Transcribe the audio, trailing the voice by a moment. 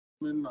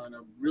On a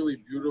really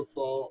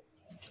beautiful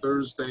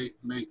Thursday,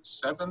 May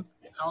 7th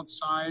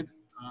outside.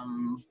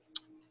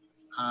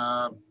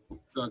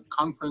 The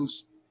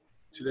conference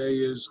today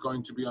is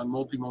going to be on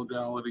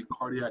multimodality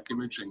cardiac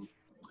imaging.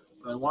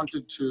 But I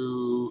wanted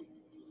to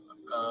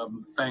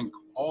thank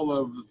all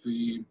of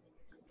the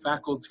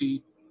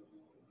faculty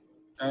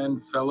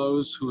and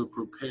fellows who have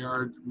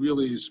prepared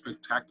really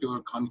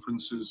spectacular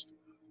conferences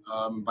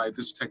by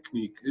this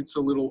technique. It's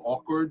a little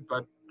awkward,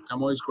 but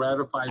I'm always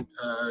gratified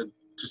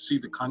to see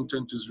the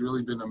content has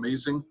really been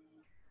amazing.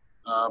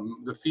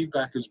 The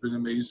feedback has been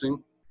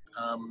amazing.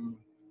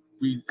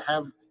 We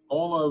have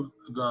all of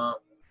the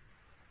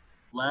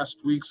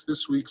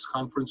this week's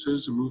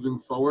conferences moving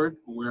forward.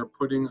 We're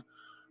putting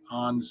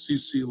on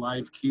CC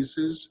Live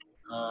cases.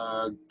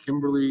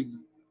 Kimberly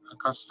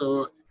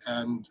Acosto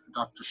and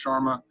Dr.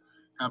 Sharma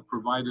have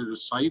provided a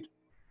site.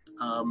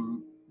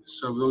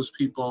 So those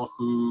people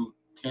who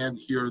can't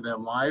hear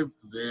them live,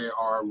 they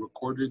are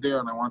recorded there.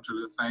 And I wanted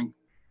to thank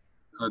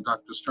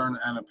Dr. Stern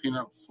and Anna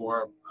Pina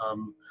for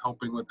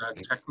helping with that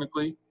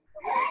technically.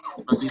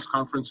 But these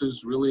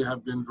conferences really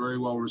have been very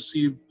well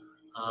received.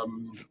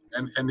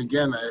 And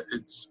again,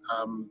 it's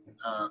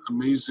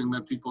amazing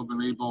that people have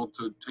been able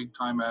to take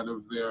time out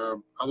of their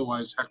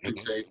otherwise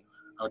hectic day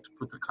to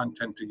put the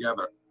content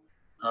together.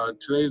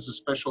 Today is a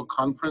special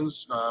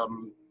conference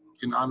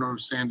in honor of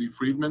Sandy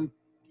Friedman,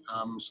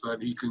 so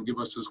that he can give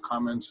us his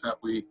comments that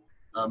we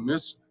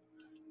missed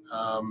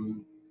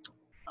on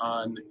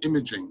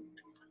imaging.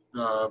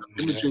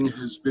 Imaging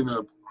has been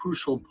a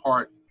crucial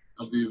part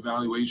of the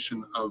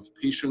evaluation of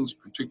patients,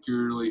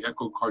 particularly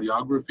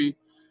echocardiography.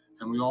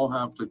 And we all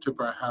have to tip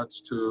our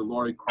hats to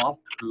Laurie Croft,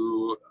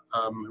 who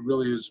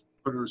really has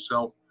put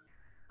herself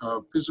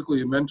physically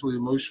and mentally,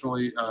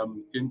 emotionally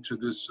into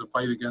this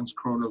fight against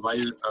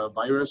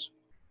coronavirus.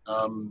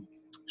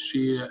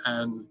 She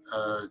and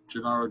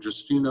Gennaro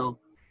Giustino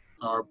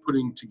are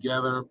putting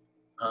together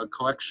a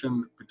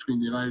collection between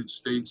the United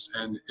States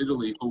and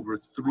Italy, over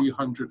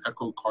 300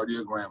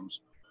 echocardiograms,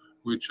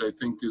 which I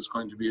think is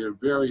going to be a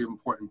very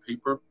important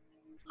paper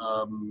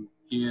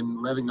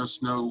in letting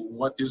us know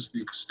what is the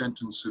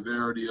extent and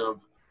severity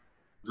of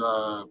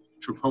the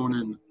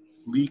troponin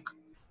leak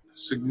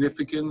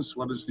significance,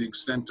 what is the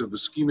extent of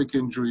ischemic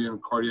injury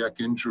and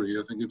cardiac injury.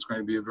 I think it's going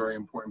to be a very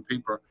important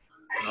paper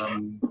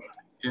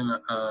in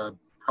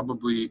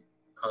probably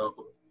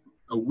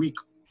a week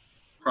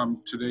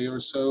from today or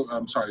so.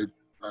 I'm sorry,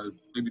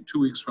 maybe 2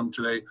 weeks from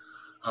today.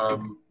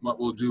 What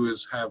we'll do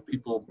is have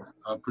people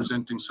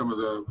presenting some of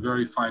the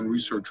very fine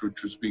research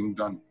which is being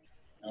done.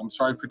 I'm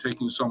sorry for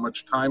taking so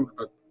much time,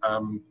 but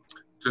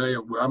today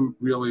I'm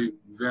really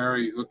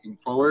very looking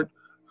forward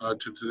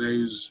to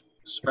today's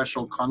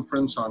special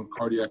conference on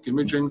cardiac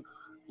imaging.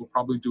 We'll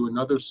probably do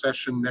another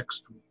session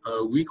next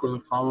week or the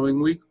following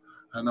week.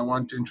 And I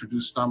want to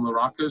introduce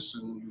Lerakis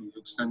and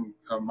extend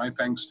my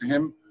thanks to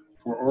him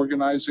for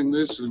organizing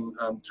this and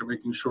to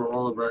making sure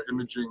all of our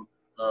imaging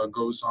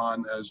goes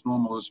on as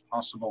normal as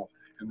possible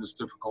in this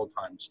difficult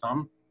time.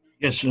 Stam?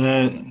 Yes,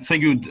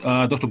 thank you,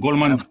 Dr.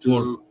 Goldman.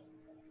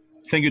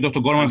 Thank you, Dr.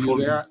 Goldman. Are you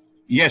there?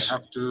 Yes. You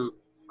have to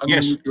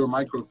unmute your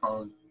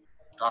microphone.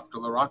 Dr.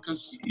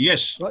 Lerakis?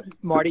 Yes.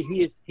 Marty,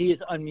 he is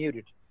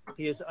unmuted.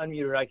 He is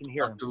unmuted. I can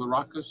hear him. Dr.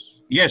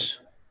 Lerakis? Yes.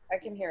 I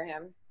can hear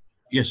him.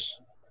 Yes.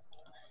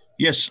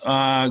 Yes.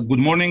 Good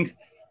morning.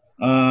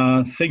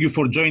 Thank you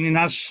for joining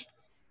us.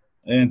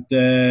 And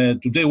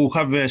today we'll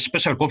have a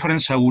special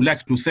conference. I would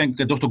like to thank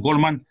Dr.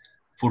 Goldman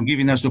for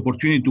giving us the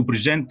opportunity to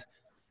present.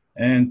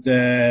 And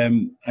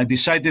I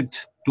decided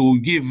to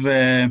give,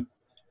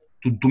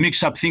 to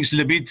mix up things a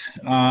little bit.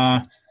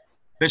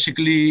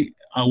 Basically,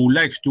 I would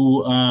like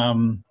to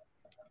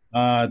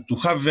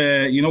have,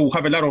 we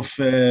have a lot of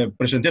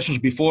presentations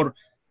before.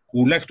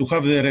 We would like to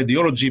have the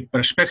radiology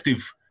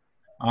perspective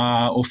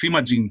of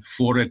imaging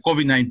for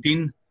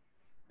COVID-19.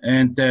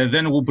 And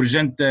then we'll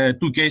present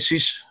 2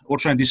 cases.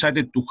 Also, I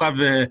decided to have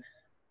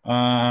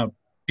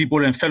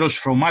people and fellows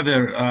from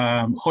other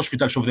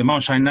hospitals of the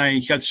Mount Sinai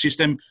health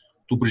system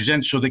to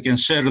present so they can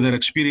share their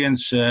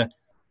experience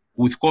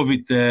with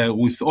COVID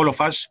with all of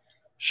us.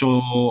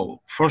 So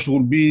first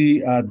will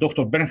be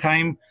Dr.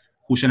 Bernheim,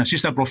 who's an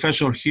assistant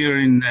professor here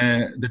in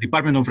the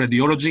Department of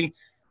Radiology.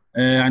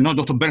 I know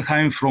Dr.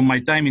 Bernheim from my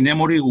time in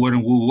Emory, where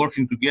we were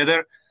working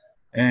together.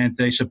 And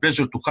it's a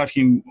pleasure to have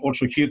him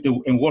also here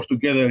and work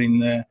together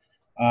in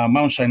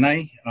Mount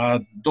Sinai.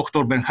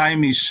 Dr.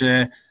 Bernheim is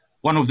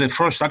one of the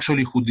first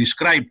actually who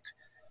described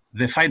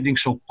the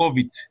findings of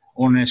COVID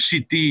on a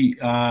CT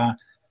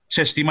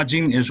chest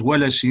imaging as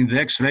well as in the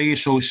X-ray.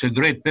 So it's a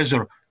great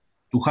pleasure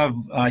to have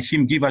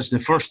him give us the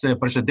first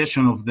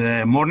presentation of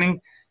the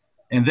morning.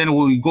 And then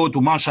we'll go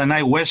to Mount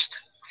Sinai West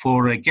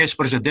for a case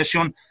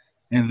presentation.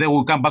 And then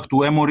we'll come back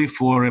to Emory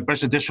for a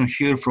presentation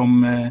here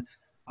from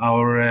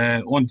our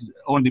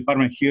own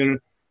department here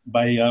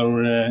by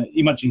our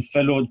imaging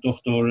fellow,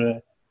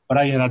 Dr.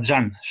 Brian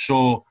Rajan.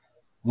 So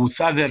with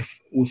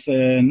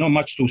not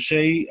much to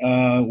say,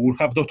 we'll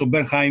have Dr.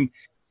 Bernheim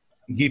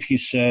give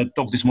his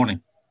talk this morning.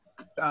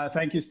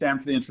 Thank you, Stan,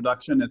 for the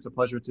introduction. It's a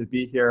pleasure to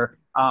be here.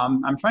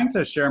 I'm trying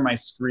to share my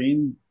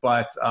screen,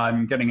 but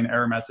I'm getting an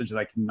error message that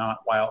I cannot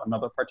while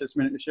another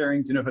participant is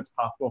sharing. Do you know if it's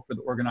possible for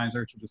the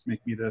organizer to just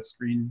make me the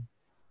screen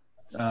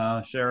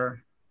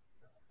sharer?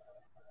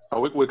 Oh,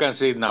 we can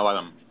see it now,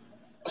 Adam.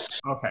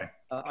 Okay.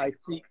 I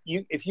see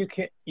you. If you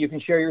can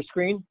share your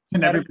screen.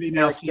 Can Adam? everybody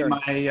now see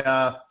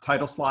my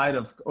title slide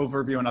of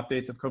overview and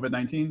updates of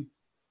COVID-19?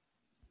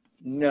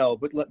 No,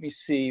 but let me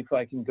see if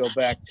I can go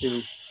back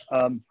to,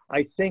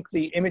 I think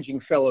the imaging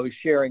fellow is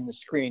sharing the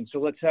screen. So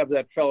let's have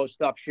that fellow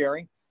stop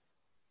sharing.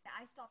 Yeah,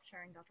 I stopped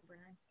sharing, Dr.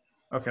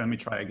 Bernheim. Okay, let me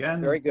try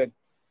again. Very good.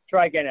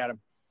 Try again, Adam.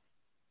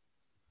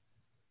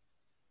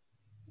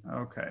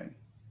 Okay.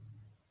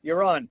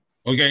 You're on.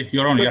 Okay,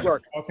 you're on, Good yeah.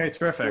 work. Okay,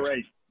 terrific.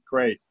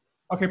 Great.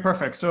 Okay,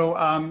 perfect. So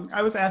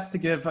I was asked to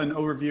give an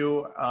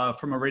overview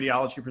from a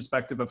radiology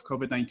perspective of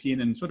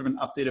COVID-19 and sort of an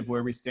update of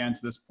where we stand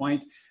to this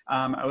point.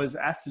 I was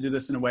asked to do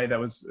this in a way that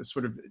was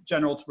sort of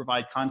general to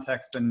provide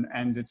context, and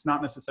it's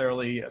not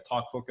necessarily a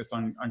talk focused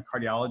on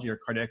cardiology or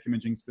cardiac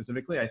imaging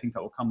specifically. I think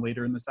that will come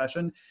later in the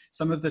session.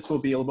 Some of this will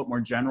be a little bit more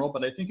general,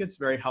 but I think it's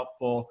very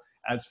helpful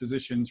as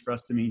physicians for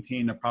us to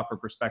maintain a proper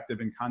perspective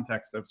and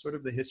context of sort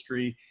of the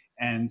history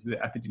and the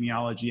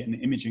epidemiology and the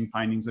imaging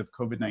findings of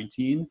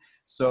COVID-19.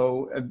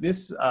 So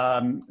this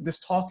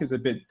talk is a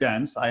bit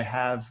dense. I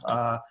have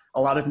a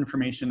lot of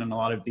information and a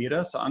lot of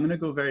data, so I'm going to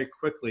go very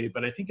quickly,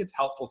 but I think it's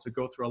helpful to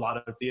go through a lot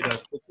of data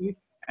quickly.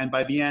 And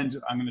by the end,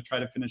 I'm going to try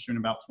to finish in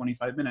about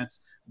 25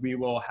 minutes. We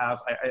will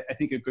have, I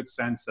think, a good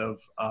sense of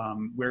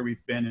where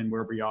we've been and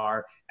where we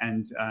are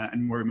and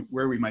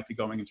where we might be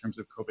going in terms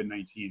of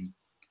COVID-19.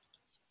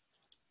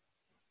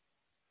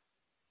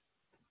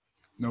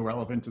 No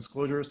relevant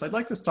disclosures. So I'd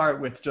like to start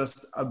with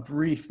just a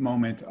brief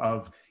moment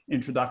of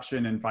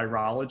introduction and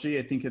virology.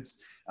 I think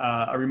it's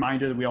a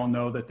reminder that we all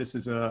know that this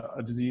is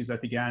a disease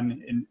that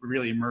began and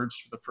really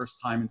emerged for the first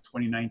time in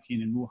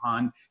 2019 in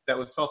Wuhan, that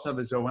was felt to have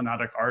a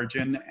zoonotic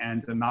origin,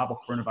 and a novel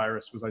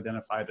coronavirus was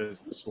identified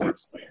as the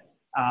source.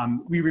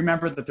 We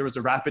remember that there was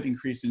a rapid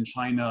increase in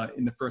China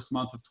in the first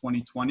month of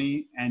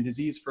 2020, and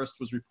disease first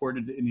was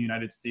reported in the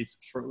United States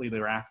shortly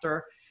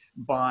thereafter.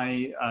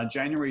 By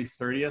January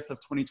 30th of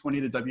 2020,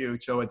 the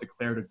WHO had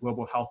declared a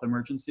global health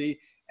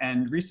emergency.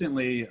 And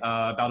recently,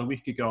 about a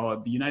week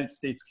ago, the United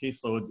States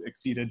caseload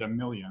exceeded 1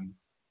 million.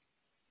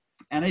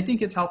 And I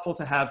think it's helpful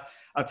to have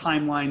a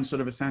timeline,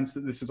 sort of a sense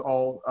that this is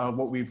all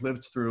what we've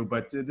lived through.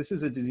 But this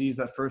is a disease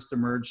that first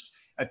emerged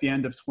at the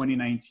end of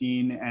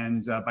 2019.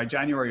 And by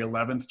January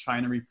 11th,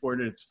 China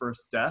reported its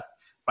first death.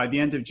 By the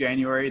end of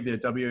January, the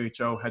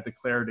WHO had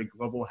declared a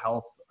global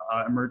health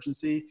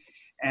emergency.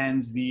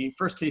 And the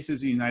first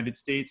cases in the United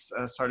States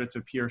started to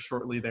appear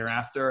shortly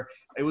thereafter.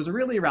 It was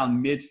really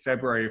around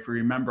mid-February, if we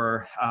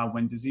remember,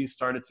 when disease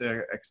started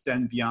to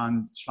extend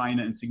beyond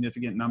China in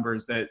significant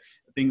numbers, that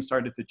things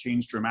started to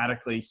change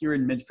dramatically. Here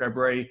in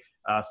mid-February,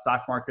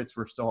 stock markets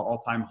were still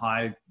all-time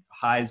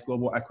highs,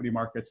 global equity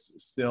markets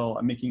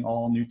still making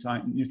all new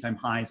time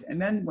highs.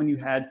 And then when you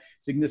had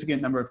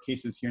significant number of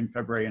cases here in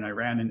February in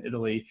Iran and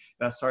Italy,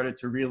 that started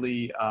to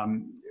really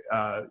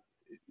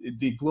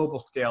the global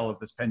scale of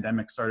this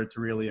pandemic started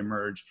to really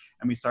emerge,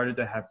 and we started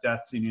to have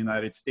deaths in the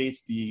United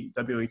States. The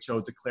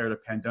WHO declared a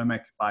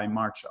pandemic by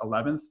March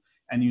 11th,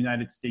 and the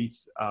United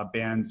States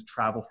banned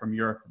travel from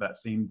Europe that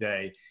same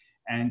day.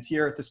 And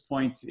here at this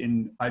point,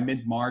 by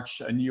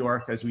mid-March, New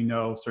York, as we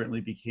know,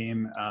 certainly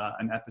became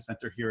an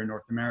epicenter here in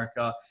North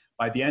America.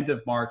 By the end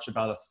of March,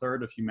 about a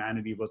third of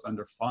humanity was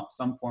under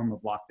some form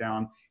of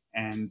lockdown.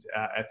 And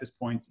at this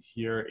point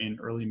here in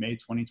early May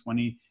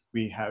 2020,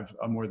 we have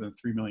more than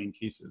 3 million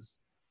cases.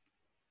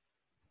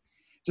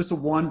 Just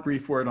one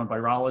brief word on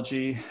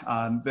virology.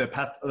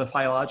 The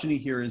phylogeny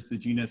here is the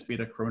genus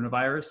beta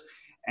coronavirus,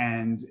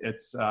 and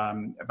it's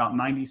about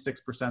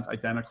 96%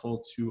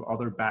 identical to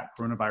other bat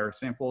coronavirus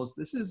samples.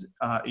 This is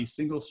a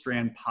single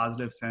strand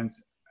positive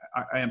sense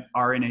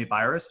RNA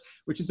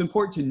virus, which is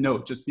important to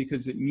note just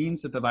because it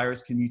means that the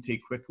virus can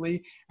mutate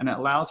quickly, and it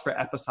allows for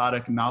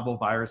episodic novel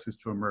viruses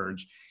to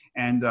emerge.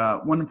 And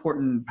one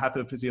important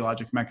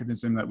pathophysiologic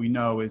mechanism that we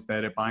know is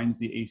that it binds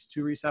the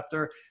ACE2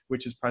 receptor,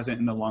 which is present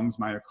in the lungs,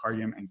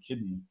 myocardium, and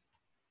kidneys.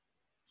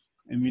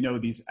 And we know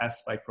these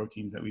S spike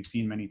proteins that we've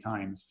seen many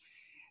times.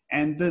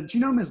 And the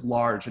genome is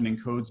large and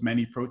encodes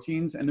many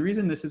proteins. And the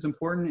reason this is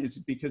important is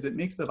because it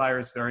makes the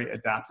virus very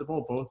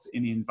adaptable, both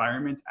in the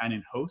environment and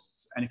in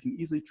hosts, and it can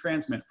easily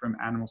transmit from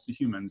animals to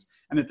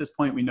humans. And at this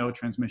point, we know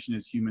transmission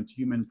is human to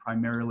human,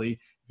 primarily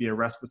via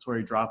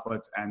respiratory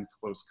droplets and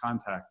close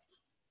contact.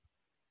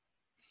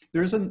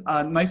 There's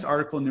a nice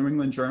article in New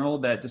England Journal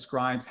that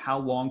describes how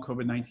long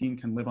COVID-19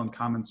 can live on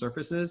common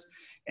surfaces.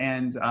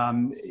 And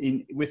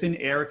within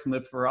air, it can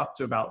live for up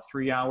to about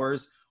 3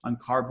 hours, on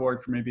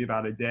cardboard for maybe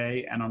about a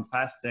day, and on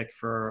plastic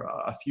for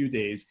a few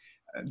days.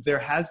 There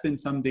has been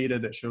some data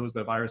that shows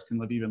that virus can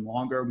live even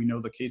longer. We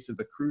know the case of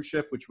the cruise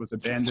ship, which was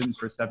abandoned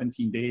for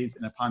 17 days,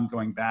 and upon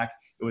going back,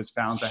 it was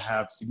found to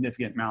have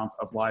significant amount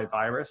of live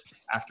virus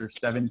after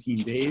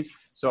 17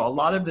 days. So a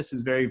lot of this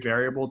is very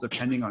variable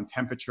depending on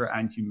temperature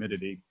and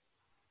humidity.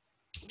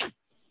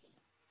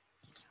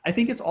 I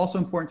think it's also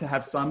important to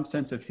have some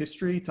sense of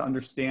history to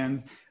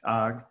understand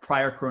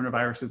prior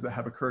coronaviruses that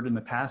have occurred in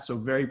the past. So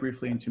very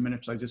briefly in 2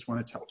 minutes, I just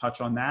want to touch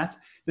on that.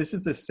 This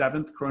is the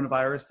 7th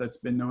coronavirus that's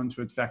been known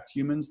to infect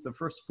humans. The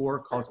first 4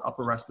 cause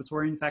upper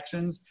respiratory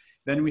infections.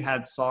 Then we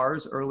had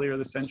SARS earlier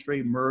this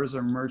century. MERS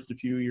emerged a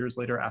few years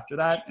later after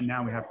that. And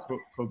now we have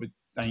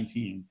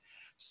COVID-19.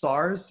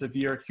 SARS,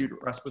 severe acute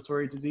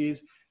respiratory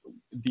disease.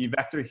 The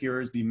vector here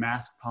is the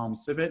masked palm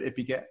civet. It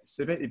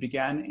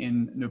began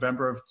in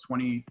November of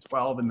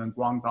 2012 in the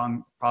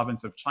Guangdong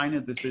province of China.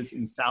 This is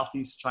in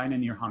southeast China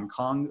near Hong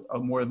Kong,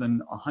 more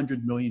than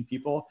 100 million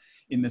people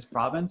in this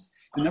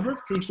province. The number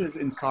of cases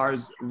in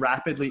SARS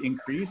rapidly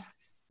increased,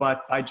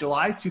 but by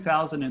July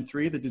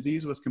 2003, the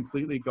disease was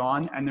completely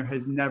gone, and there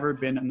has never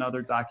been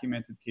another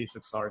documented case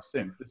of SARS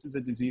since. This is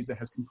a disease that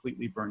has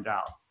completely burned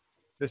out.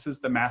 This is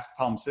the masked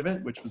palm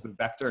civet, which was the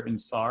vector in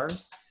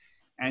SARS.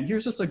 And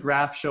here's just a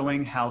graph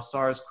showing how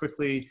SARS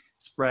quickly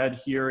spread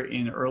here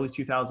in early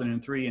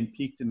 2003 and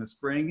peaked in the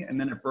spring, and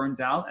then it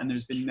burned out, and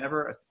there's been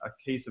never a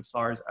case of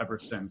SARS ever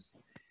since.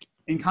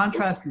 In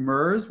contrast,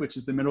 MERS, which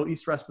is the Middle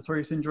East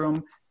Respiratory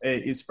Syndrome,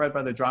 is spread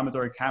by the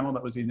dromedary camel.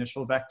 That was the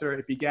initial vector.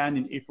 It began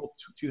in April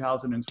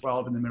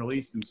 2012 in the Middle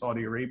East and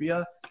Saudi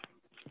Arabia.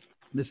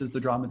 This is the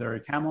dromedary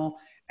camel.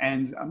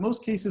 And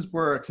most cases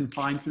were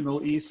confined to the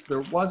Middle East.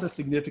 There was a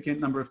significant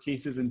number of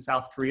cases in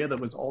South Korea that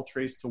was all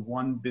traced to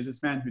one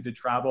businessman who did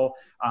travel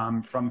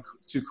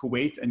to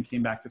Kuwait and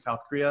came back to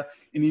South Korea.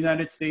 In the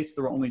United States,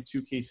 there were only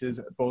 2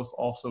 cases, both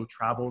also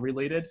travel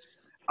related.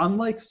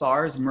 Unlike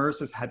SARS, MERS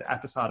has had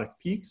episodic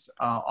peaks,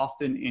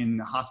 often in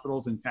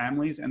hospitals and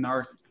families, and there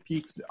are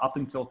peaks up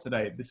until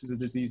today. This is a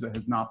disease that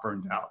has not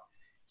burned out.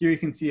 Here you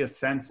can see a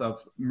sense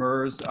of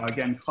MERS,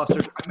 again,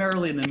 clustered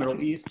primarily in the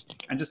Middle East,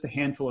 and just a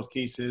handful of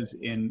cases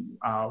in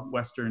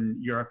Western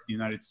Europe, the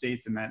United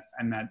States, and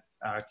that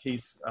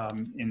case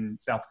in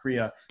South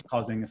Korea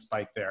causing a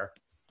spike there.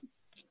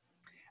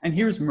 And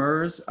here's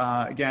MERS.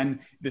 Again,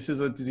 this is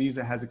a disease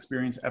that has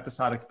experienced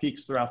episodic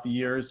peaks throughout the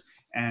years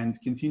and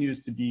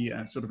continues to be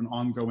sort of an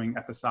ongoing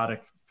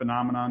episodic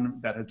phenomenon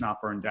that has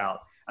not burned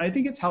out. And I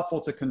think it's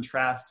helpful to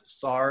contrast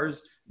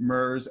SARS,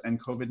 MERS,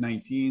 and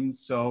COVID-19.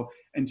 So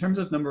in terms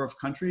of number of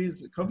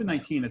countries,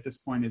 COVID-19 at this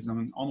point is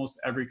in almost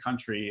every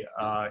country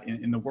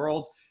in the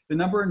world. The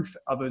number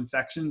of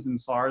infections in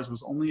SARS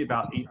was only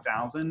about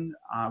 8,000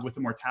 with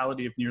a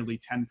mortality of nearly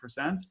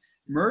 10%.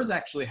 MERS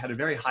actually had a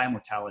very high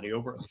mortality.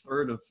 Over a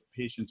third of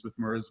patients with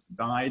MERS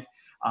died.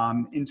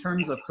 In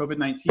terms of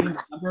COVID-19,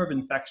 the number of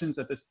infections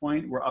at this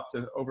point were up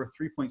to over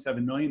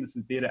 3.7 million. This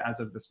is data as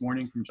of this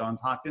morning from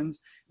Johns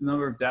Hopkins. The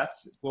number of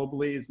deaths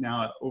globally is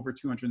now at over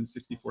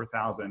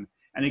 264,000.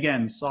 And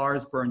again,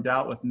 SARS burned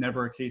out with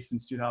never a case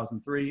since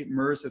 2003.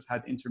 MERS has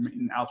had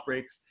intermittent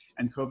outbreaks,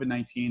 and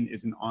COVID-19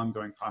 is an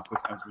ongoing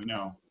process, as we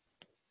know.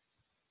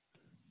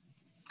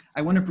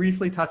 I want to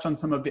briefly touch on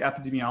some of the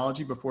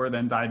epidemiology before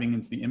then diving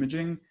into the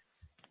imaging.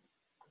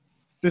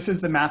 This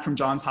is the map from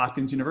Johns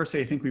Hopkins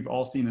University. I think we've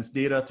all seen this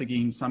data to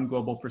gain some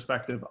global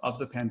perspective of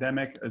the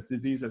pandemic, a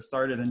disease that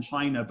started in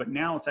China, but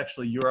now it's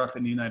actually Europe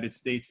and the United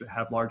States that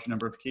have large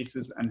number of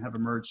cases and have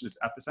emerged as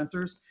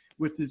epicenters,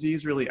 with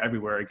disease really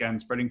everywhere, again,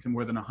 spreading to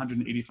more than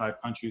 185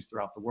 countries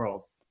throughout the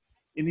world.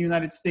 In the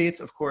United States,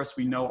 of course,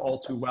 we know all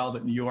too well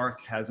that New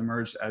York has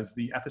emerged as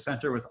the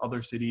epicenter, with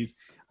other cities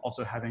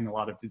also having a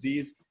lot of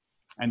disease,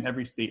 and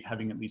every state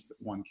having at least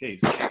 1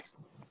 case.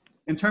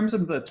 In terms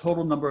of the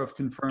total number of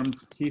confirmed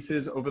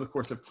cases over the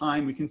course of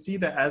time, we can see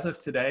that as of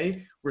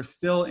today, we're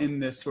still in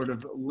this sort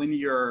of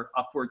linear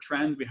upward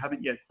trend. We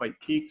haven't yet quite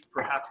peaked.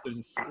 Perhaps there's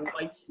a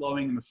slight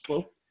slowing in the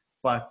slope,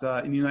 but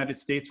in the United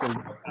States, we're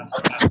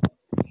past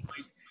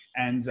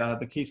and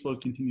the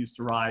caseload continues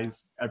to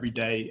rise every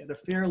day at a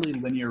fairly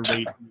linear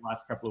rate in the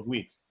last couple of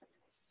weeks.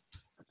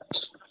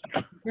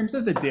 In terms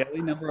of the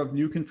daily number of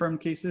new confirmed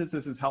cases,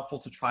 this is helpful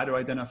to try to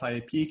identify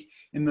a peak.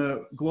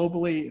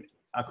 Globally,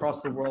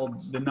 across the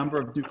world, the number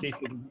of new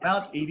cases is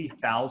about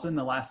 80,000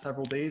 the last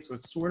several days, so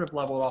it's sort of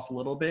leveled off a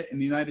little bit. In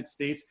the United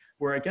States,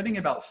 we're getting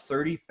about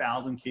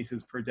 30,000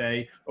 cases per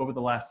day over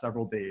the last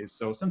several days.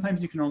 So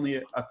sometimes you can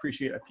only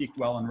appreciate a peak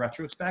well in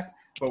retrospect,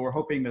 but we're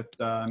hoping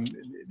that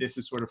this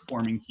is sort of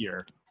forming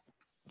here.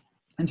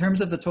 In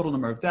terms of the total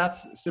number of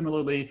deaths,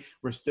 similarly,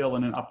 we're still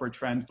in an upward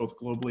trend, both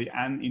globally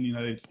and in the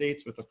United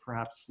States, with a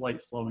perhaps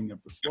slight slowing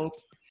of the slope.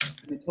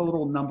 And the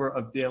total number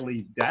of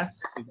daily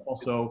deaths is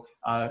also,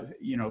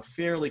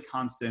 fairly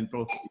constant,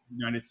 both in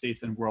the United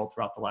States and world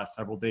throughout the last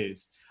several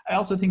days. I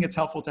also think it's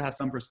helpful to have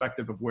some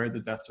perspective of where the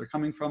deaths are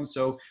coming from.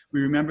 So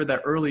we remember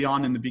that early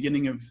on in the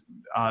beginning of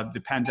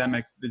the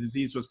pandemic, the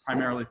disease was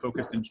primarily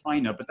focused in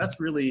China, but that's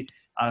really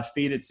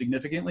faded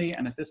significantly.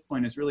 And at this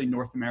point, it's really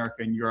North America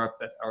and Europe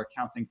that are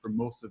accounting for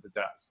most of the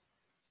deaths.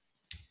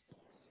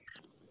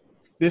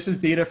 This is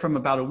data from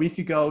about a week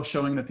ago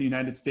showing that the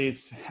United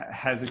States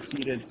has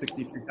exceeded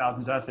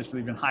 63,000 deaths. It's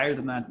even higher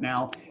than that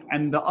now.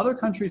 And the other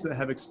countries that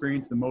have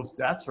experienced the most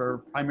deaths are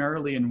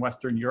primarily in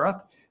Western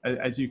Europe,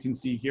 as you can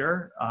see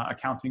here,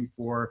 accounting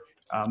for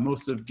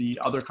most of the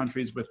other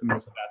countries with the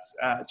most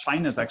deaths.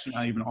 China is actually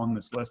not even on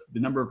this list. The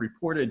number of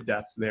reported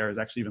deaths there is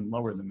actually even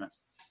lower than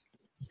this.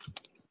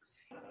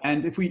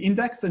 And if we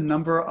index the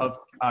number of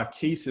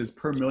cases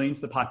per million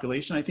to the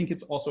population, I think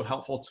it's also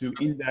helpful to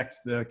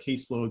index the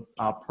caseload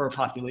per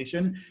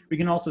population. We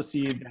can also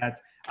see that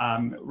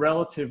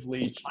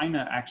relatively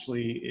China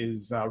actually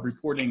is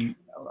reporting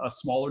a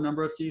smaller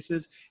number of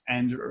cases,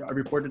 and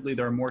reportedly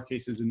there are more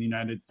cases in the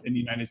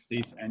United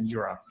States and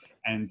Europe.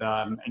 And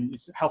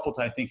it's helpful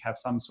to, I think, have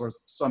some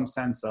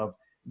sense of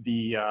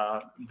the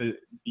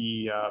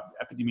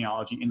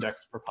epidemiology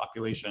index per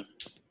population.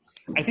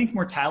 I think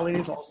mortality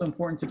is also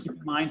important to keep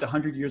in mind.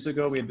 100 years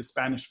ago, we had the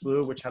Spanish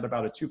flu, which had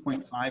about a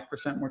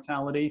 2.5%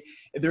 mortality.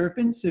 There have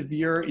been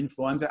severe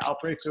influenza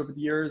outbreaks over the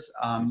years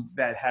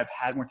that have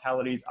had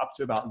mortalities up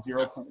to about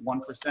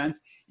 0.1%.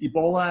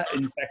 Ebola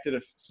infected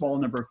a small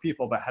number of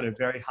people, but had a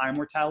very high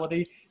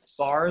mortality.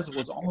 SARS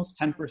was almost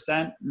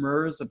 10%,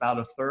 MERS about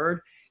a third.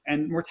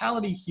 And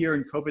mortality here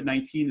in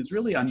COVID-19 is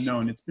really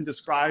unknown. It's been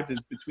described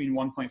as between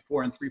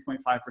 1.4 and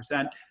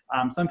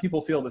 3.5%. Some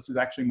people feel this is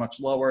actually much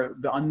lower.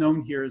 The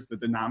unknown here is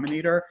the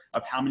denominator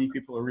of how many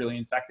people are really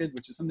infected,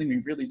 which is something we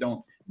really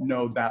don't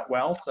know that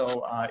well.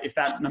 So if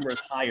that number is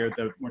higher,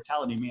 the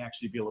mortality may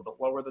actually be a little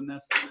bit lower than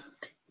this.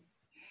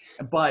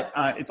 But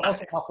it's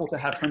also helpful to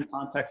have some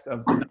context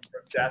of the number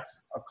of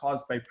deaths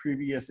caused by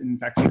previous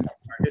infections in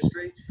our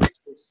history.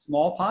 So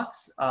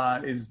smallpox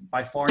is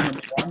by far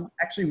number one.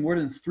 Actually, more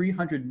than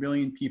 300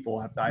 million people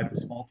have died of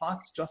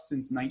smallpox just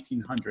since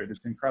 1900.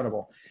 It's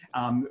incredible.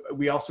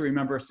 We also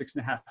remember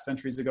 6.5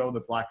 centuries ago,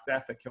 the Black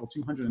Death that killed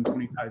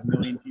 225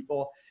 million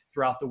people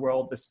throughout the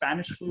world. The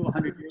Spanish flu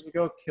 100 years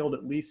ago killed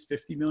at least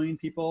 50 million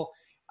people.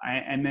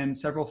 And then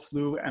several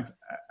flu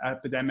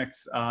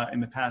epidemics in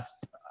the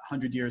past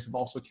 100 years have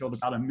also killed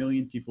about 1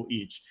 million people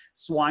each.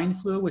 Swine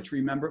flu, which we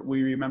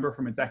remember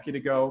from a decade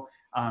ago,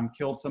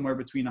 killed somewhere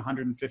between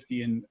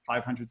 150 and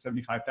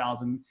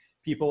 575,000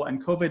 people.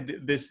 And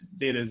COVID, this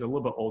data is a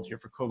little bit old here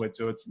for COVID,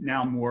 so it's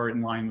now more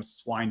in line with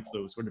swine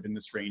flu, sort of in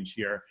this range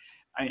here.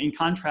 In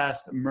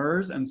contrast,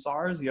 MERS and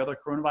SARS, the other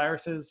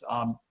coronaviruses,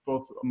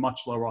 both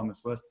much lower on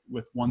this list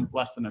with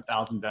less than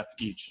 1,000 deaths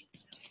each.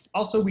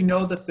 Also, we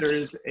know that there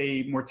is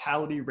a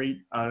mortality rate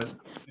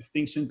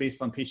distinction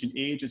based on patient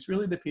age. It's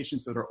really the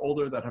patients that are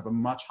older that have a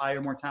much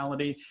higher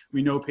mortality.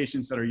 We know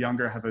patients that are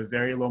younger have a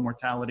very low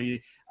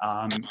mortality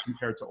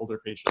compared to older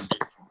patients.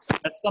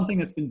 That's something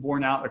that's been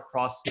borne out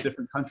across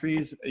different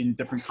countries in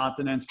different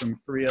continents, from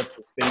Korea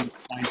to Spain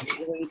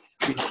to Italy.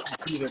 We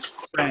see this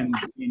trend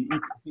in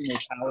increasing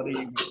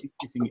mortality with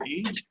increasing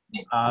age,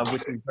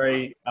 which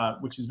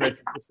is very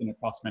consistent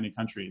across many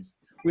countries.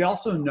 We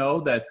also know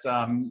that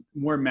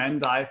more men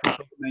die from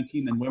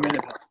COVID-19 than women.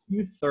 About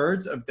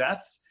 2/3 of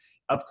deaths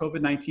of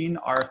COVID-19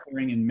 are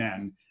occurring in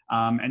men.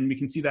 And we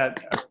can see that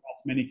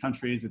across many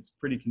countries. It's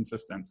pretty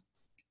consistent.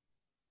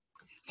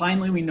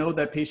 Finally, we know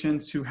that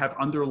patients who have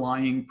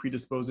underlying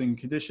predisposing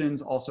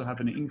conditions also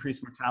have an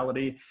increased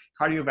mortality.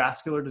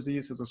 Cardiovascular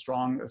disease has a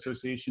strong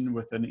association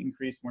with an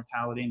increased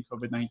mortality in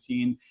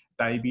COVID-19,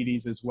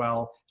 diabetes as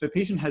well. If the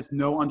patient has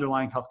no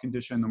underlying health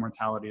condition, the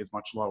mortality is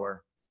much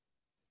lower.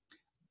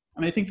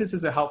 And I think this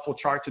is a helpful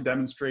chart to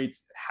demonstrate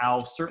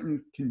how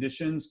certain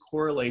conditions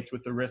correlate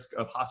with the risk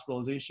of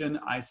hospitalization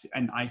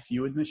and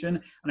ICU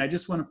admission. And I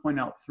just want to point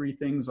out 3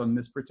 things on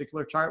this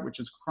particular chart, which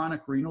is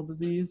chronic renal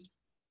disease,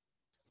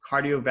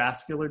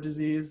 cardiovascular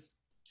disease,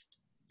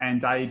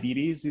 and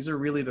diabetes. These are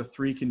really the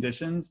 3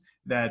 conditions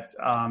that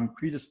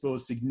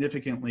predispose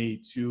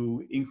significantly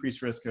to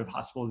increased risk of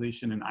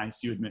hospitalization and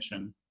ICU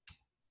admission.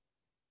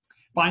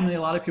 Finally,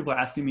 a lot of people are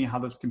asking me how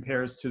this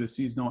compares to the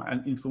seasonal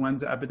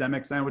influenza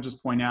epidemics. And I would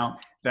just point out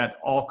that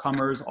all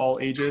comers, all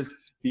ages,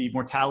 the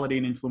mortality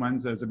in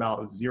influenza is about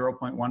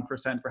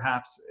 0.1%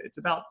 perhaps. It's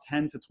about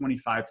 10 to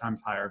 25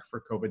 times higher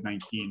for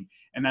COVID-19.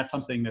 And that's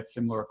something that's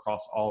similar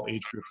across all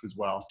age groups as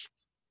well.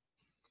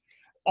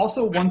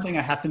 Also, one thing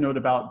I have to note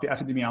about the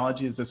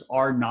epidemiology is this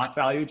R0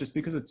 value, just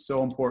because it's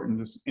so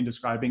important in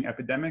describing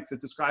epidemics.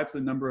 It describes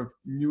the number of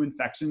new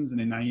infections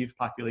in a naive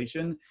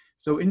population.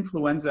 So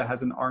influenza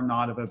has an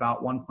R0 of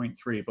about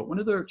 1.3, but one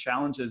of the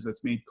challenges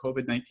that's made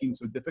COVID-19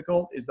 so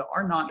difficult is the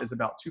R0 is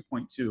about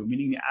 2.2,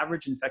 meaning the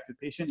average infected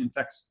patient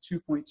infects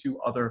 2.2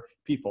 other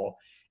people.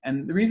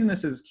 And the reason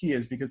this is key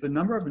is because the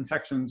number of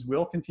infections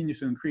will continue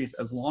to increase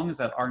as long as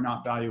that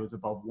R0 value is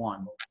above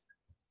 1.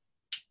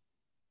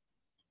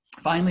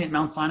 Finally, at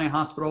Mount Sinai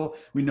Hospital,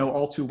 we know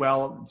all too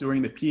well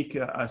during the peak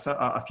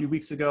a few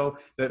weeks ago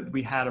that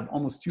we had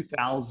almost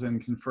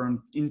 2,000 confirmed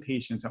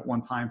inpatients at one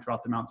time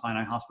throughout the Mount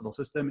Sinai Hospital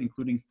system,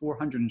 including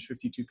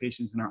 452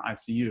 patients in our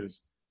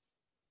ICUs.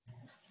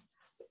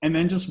 And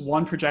then just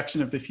one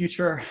projection of the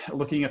future,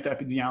 looking at the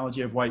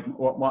epidemiology of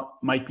what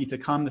might be to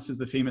come. This is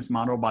the famous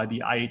model by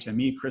the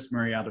IHME, Chris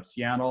Murray out of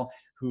Seattle,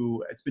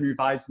 who it's been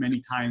revised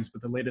many times,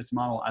 but the latest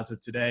model as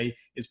of today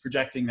is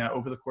projecting that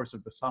over the course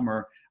of the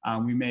summer,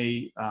 we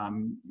may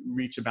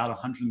reach about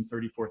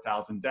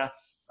 134,000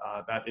 deaths.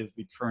 That is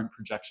the current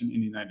projection in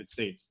the United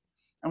States.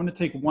 I want to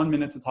take 1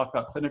 minute to talk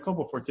about clinical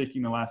before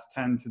taking the last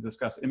 10 to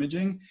discuss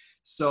imaging.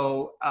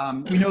 So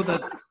we know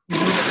that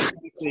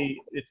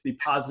it's the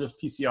positive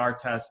PCR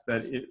test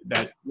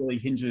that really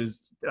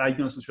hinges,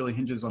 diagnosis really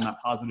hinges on that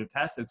positive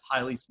test. It's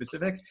highly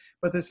specific,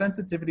 but the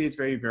sensitivity is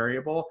very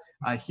variable.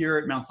 Here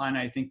at Mount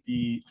Sinai, I think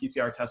the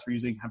PCR tests we're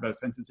using have a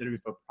sensitivity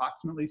of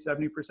approximately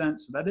 70%.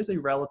 So that is a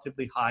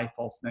relatively high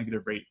false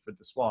negative rate for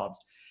the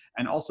swabs.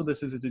 And also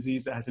this is a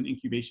disease that has an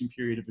incubation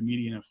period of a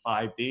median of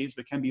 5 days,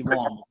 but can be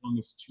long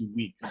as 2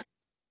 weeks.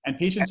 And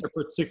patients are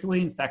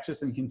particularly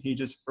infectious and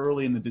contagious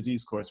early in the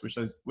disease course,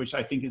 which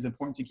I think is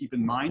important to keep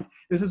in mind.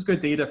 This is good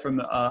data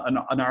from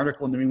an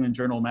article in New England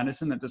Journal of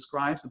Medicine that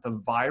describes that the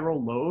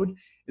viral load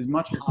is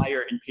much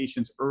higher in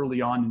patients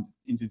early on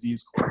in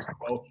disease course.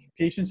 So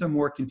patients are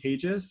more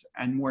contagious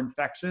and more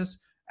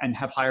infectious and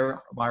have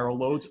higher viral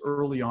loads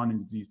early on in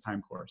disease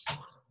time course.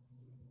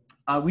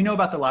 We know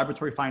about the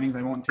laboratory findings.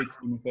 I won't take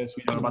time with this.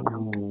 We know about the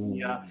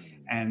anemia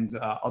and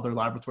other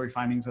laboratory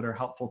findings that are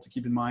helpful to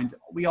keep in mind.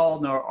 We all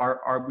know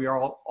we are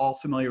all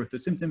familiar with the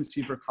symptoms: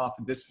 fever, cough,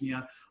 and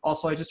dyspnea.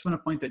 Also, I just want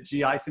to point that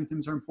GI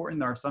symptoms are important.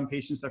 There are some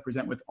patients that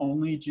present with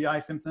only GI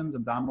symptoms: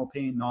 abdominal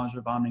pain, nausea,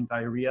 vomiting,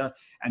 diarrhea,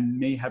 and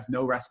may have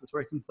no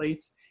respiratory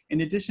complaints.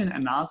 In addition,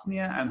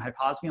 anosmia and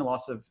hyposmia,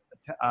 loss of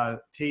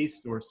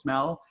taste or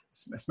smell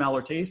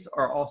or taste,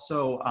 are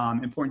also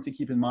important to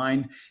keep in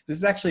mind. This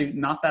is actually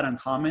not that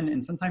uncommon,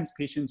 and sometimes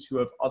patients who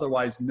have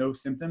otherwise no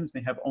symptoms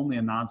may have only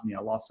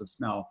anosmia, loss of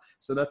smell.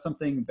 So that's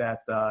something that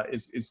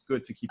is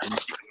good to keep in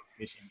mind with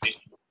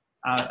patients.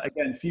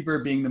 Again, fever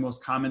being the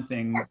most common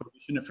thing, but we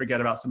shouldn't forget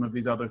about some of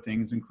these other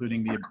things,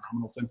 including the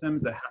abdominal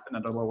symptoms that happen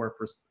at a lower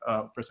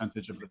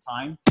percentage of the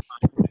time.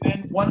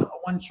 And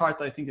one chart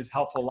that I think is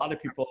helpful, a lot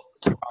of people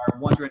are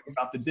wondering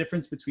about the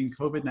difference between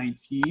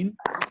COVID-19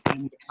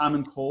 and the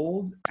common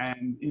cold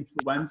and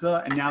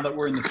influenza, and now that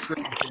we're in the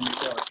spring,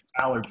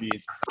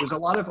 allergies. There's a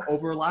lot of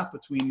overlap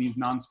between these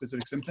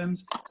non-specific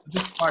symptoms, so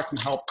this chart can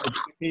help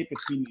educate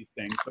between these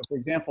things. So for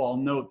example, I'll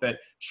note that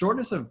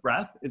shortness of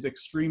breath is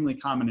extremely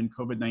common in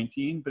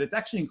COVID-19, but it's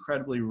actually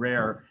incredibly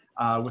rare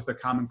with the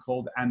common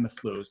cold and the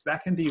flu. So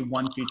that can be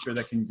one feature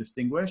that can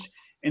distinguish.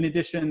 In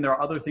addition, there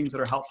are other things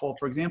that are helpful.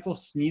 For example,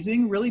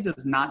 sneezing really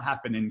does not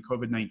happen in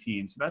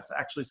COVID-19. So that's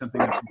actually something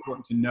that's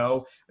important to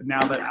know.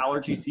 Now that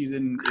allergy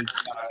season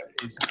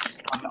is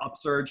on the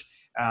upsurge,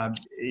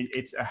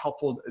 it's a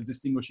helpful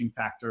distinguishing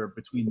factor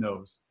between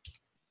those.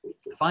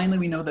 Finally,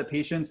 we know that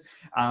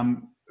patients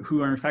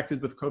who are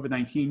infected with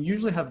COVID-19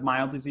 usually have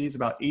mild disease.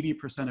 About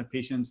 80% of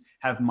patients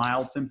have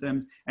mild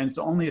symptoms, and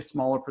so only a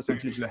smaller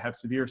percentage that have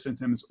severe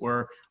symptoms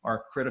or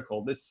are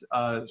critical. This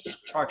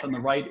chart on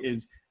the right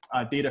is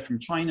data from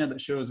China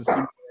that shows a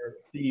similar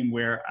theme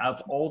where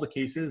of all the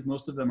cases,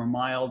 most of them are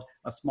mild,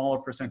 a smaller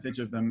percentage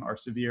of them are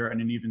severe,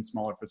 and an even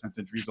smaller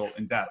percentage result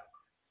in death.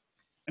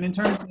 And in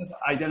terms of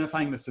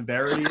identifying the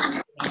severity,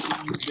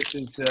 this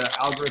is the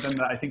algorithm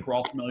that I think we're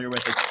all familiar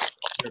with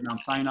at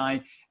Mount Sinai,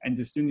 and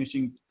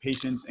distinguishing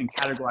patients and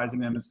categorizing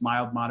them as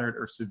mild, moderate,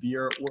 or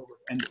severe, or with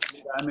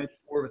endocrine damage,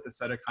 or with the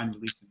cytokine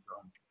release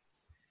syndrome.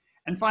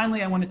 And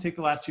finally, I want to take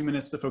the last few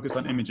minutes to focus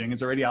on imaging.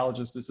 As a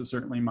radiologist, this is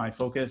certainly my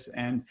focus,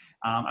 and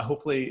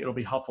hopefully it'll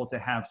be helpful to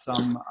have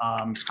some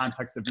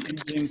context of the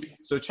imaging.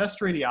 So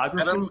chest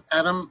radiography.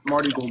 Adam,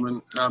 Marty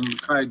Goldman,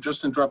 can I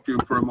just interrupt you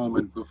for a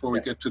moment before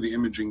we get to the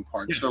imaging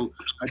part? Yes. So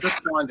I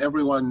just want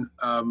everyone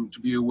to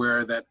be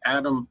aware that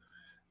Adam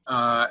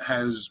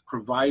has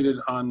provided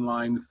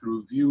online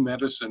through View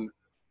Medicine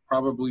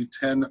probably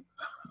 10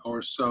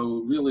 or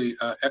so really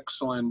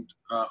excellent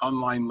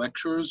online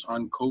lectures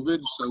on COVID.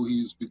 So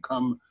he's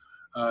become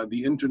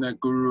the internet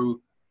guru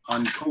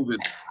on COVID.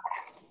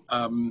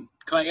 Can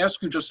I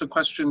ask you just a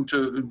question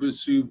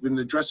because you've been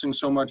addressing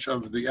so much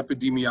of the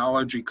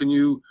epidemiology. Can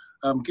you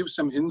give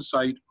some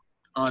insight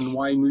on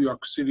why New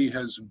York City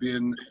has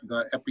been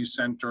the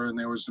epicenter? And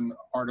there was an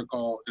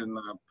article in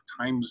the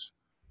Times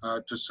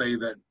to say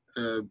that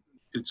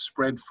it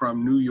spread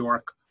from New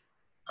York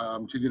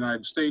to the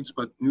United States,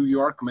 but New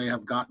York may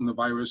have gotten the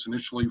virus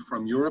initially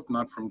from Europe,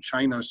 not from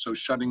China, so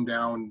shutting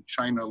down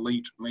China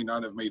late may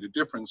not have made a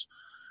difference.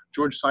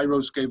 George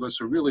Syros gave us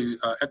a really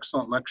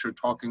excellent lecture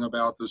talking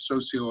about the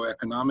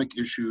socioeconomic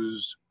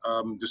issues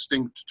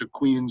distinct to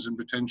Queens and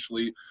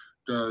potentially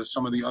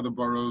some of the other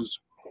boroughs,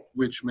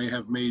 which may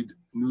have made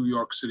New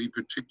York City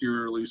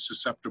particularly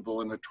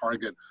susceptible and a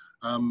target.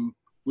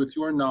 With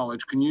your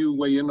knowledge, can you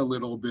weigh in a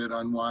little bit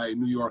on why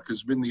New York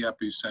has been the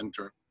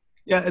epicenter?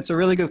 Yeah, it's a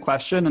really good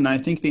question, and I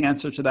think the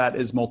answer to that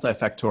is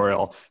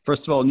multifactorial.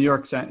 First of all, New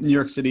York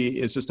City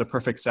is just a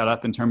perfect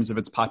setup in terms of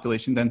its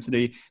population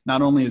density.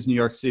 Not only is New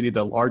York City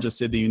the largest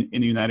city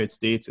in the United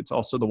States, it's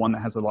also the one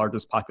that has the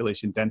largest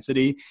population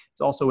density.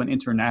 It's also an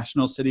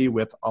international city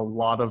with a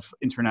lot of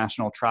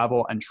international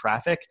travel and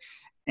traffic.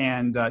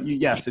 And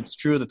yes, it's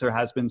true that there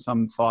has been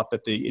some thought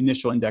that the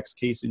initial index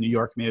case in New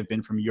York may have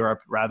been from Europe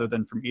rather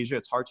than from Asia.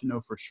 It's hard to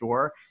know for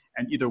sure.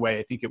 And either way,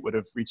 I think it would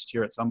have reached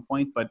here at some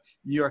point. But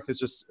New York is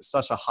just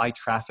such a high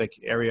traffic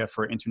area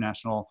for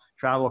international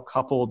travel,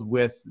 coupled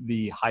with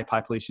the high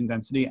population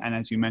density. And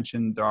as you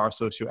mentioned, there are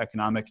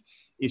socioeconomic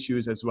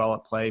issues as well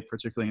at play,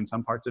 particularly in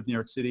some parts of New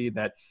York City,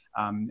 that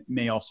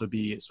may also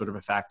be sort of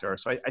a factor.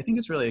 So I think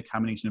it's really a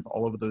combination of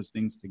all of those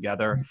things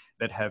together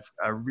that have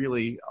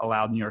really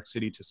allowed New York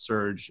City to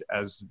surge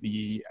as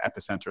the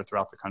epicenter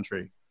throughout the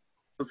country.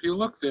 If you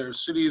look there,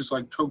 cities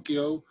like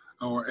Tokyo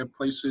or at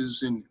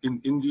places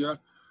in India,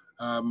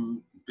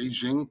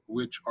 Beijing,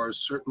 which are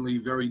certainly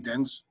very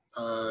dense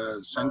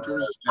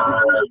centers. Is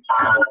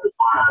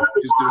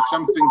there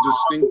something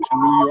distinct to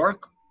New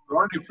York?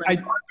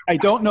 I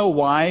don't know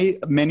why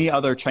many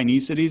other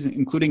Chinese cities,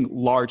 including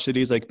large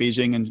cities like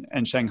Beijing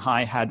and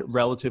Shanghai, had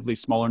relatively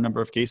smaller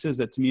number of cases.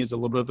 That to me is a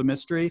little bit of a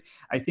mystery.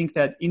 I think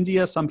that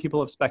India, some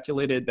people have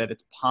speculated that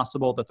it's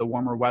possible that the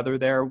warmer weather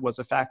there was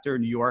a factor.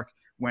 New York,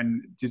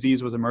 when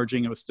disease was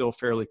emerging, it was still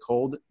fairly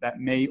cold. That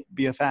may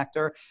be a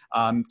factor.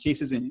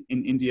 Cases in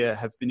India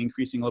have been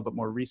increasing a little bit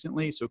more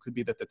recently, so it could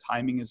be that the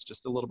timing is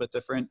just a little bit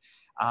different.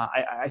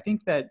 I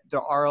think that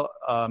there are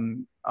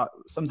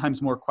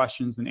sometimes more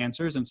questions than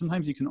answers, and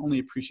sometimes you can only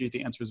appreciate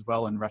the answers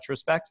well in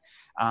retrospect,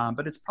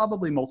 but it's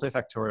probably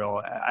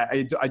multifactorial.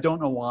 I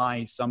don't know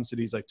why some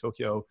cities like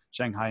Tokyo,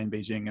 Shanghai, and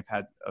Beijing have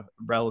had a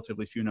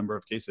relatively few number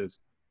of cases.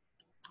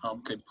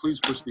 Okay, please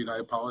proceed. I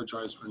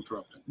apologize for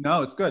interrupting.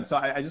 No, it's good. So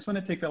I just want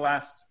to take the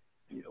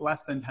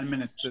less than 10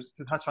 minutes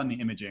to touch on the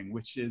imaging,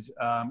 which is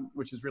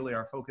really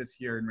our focus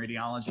here in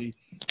radiology.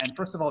 And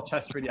first of all,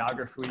 chest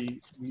radiography,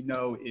 we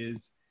know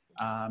is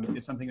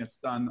something that's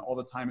done all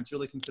the time. It's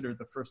really considered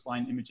the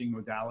first-line imaging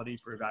modality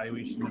for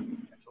evaluation of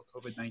potential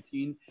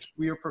COVID-19.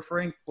 We are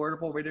preferring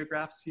portable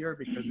radiographs here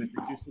because it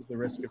reduces the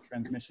risk of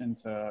transmission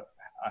to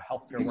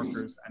healthcare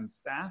workers and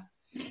staff.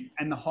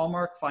 And the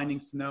hallmark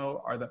findings to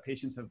know are that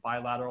patients have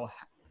bilateral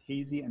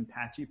hazy and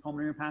patchy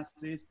pulmonary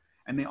opacities,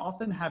 and they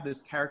often have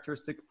this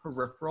characteristic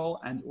peripheral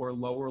and or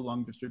lower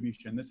lung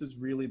distribution. This is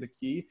really the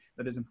key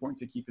that is important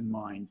to keep in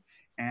mind.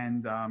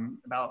 And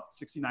about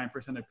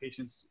 69% of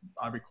patients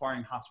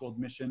requiring hospital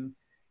admission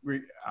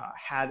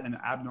had an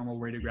abnormal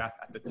radiograph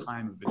at the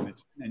time of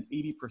admission, and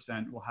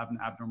 80% will have an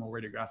abnormal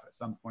radiograph at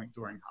some point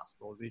during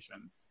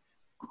hospitalization.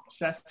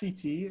 Chest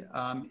CT,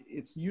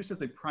 its use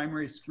as a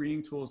primary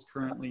screening tool is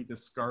currently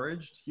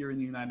discouraged here in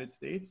the United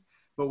States,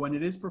 but when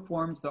it is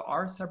performed, there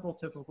are several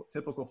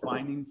typical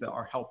findings that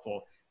are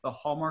helpful. The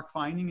hallmark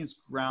finding is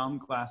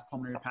ground glass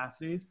pulmonary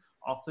opacities,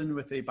 often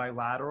with a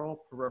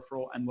bilateral,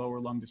 peripheral, and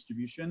lower lung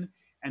distribution.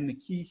 And the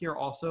key here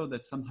also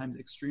that's sometimes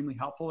extremely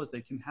helpful is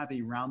they can have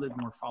a rounded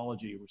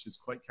morphology, which is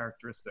quite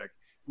characteristic.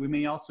 We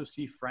may also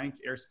see frank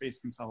airspace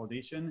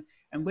consolidation.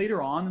 And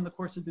later on in the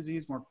course of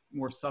disease,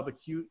 more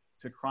subacute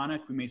to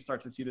chronic, we may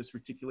start to see this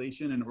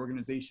reticulation and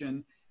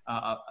organization,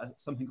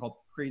 something called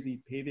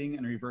crazy paving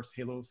and a reverse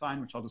halo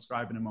sign, which I'll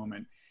describe in a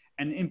moment.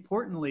 And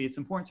importantly, it's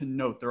important to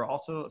note there are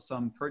also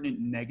some pertinent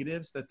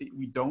negatives that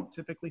we don't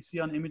typically see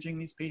on imaging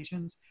these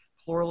patients.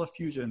 Pleural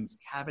effusions,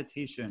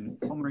 cavitation,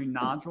 pulmonary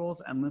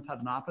nodules, and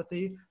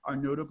lymphadenopathy are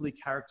notably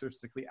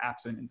characteristically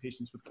absent in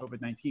patients with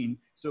COVID-19.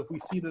 So if we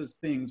see those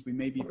things, we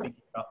may be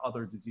thinking about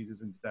other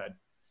diseases instead.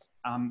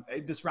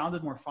 This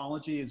rounded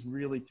morphology is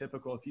really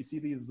typical. If you see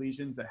these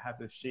lesions that have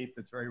this shape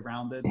that's very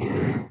rounded,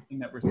 something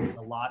that we're seeing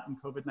a lot in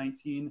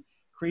COVID-19.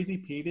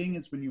 Crazy paving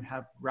is when you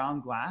have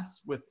ground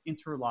glass with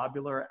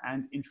interlobular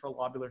and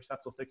intralobular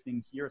septal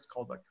thickening here. It's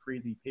called a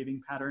crazy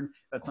paving pattern.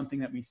 That's something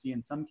that we see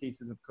in some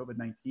cases of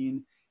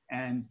COVID-19.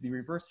 And the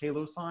reverse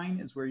halo sign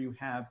is where you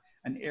have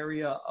an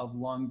area of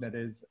lung that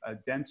is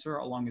denser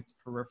along its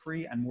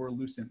periphery and more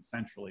lucent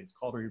centrally. It's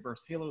called a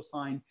reverse halo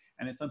sign,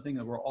 and it's something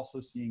that we're also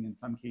seeing in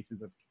some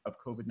cases of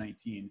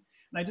COVID-19. And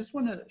I just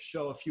want to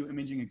show a few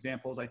imaging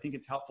examples. I think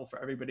it's helpful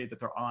for everybody that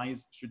their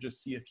eyes should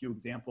just see a few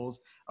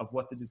examples of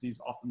what the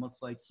disease often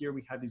looks like. Here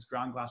we have these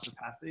ground glass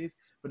opacities,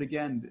 but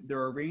again,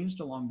 they're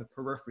arranged along the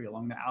periphery,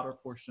 along the outer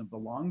portion of the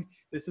lung.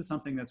 This is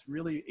something that's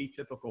really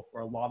atypical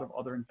for a lot of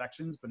other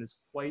infections, but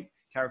is quite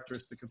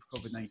characteristic of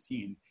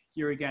COVID-19.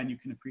 Here again, you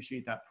can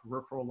appreciate that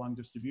peripheral lung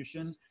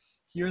distribution.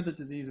 Here the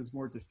disease is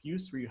more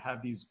diffuse, where you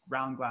have these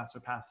ground glass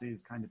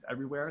opacities kind of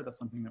everywhere. That's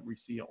something that we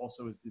see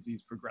also as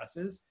disease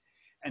progresses.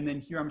 And then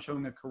here I'm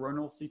showing a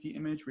coronal CT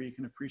image where you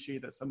can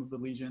appreciate that some of the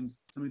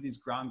lesions, some of these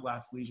ground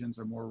glass lesions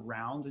are more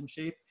round in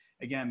shape.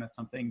 Again, that's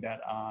something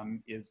that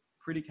is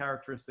pretty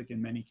characteristic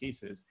in many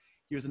cases.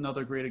 Here's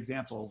another great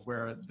example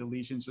where the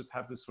lesions just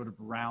have this sort of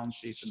round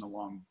shape in the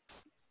lung.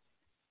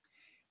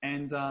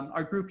 And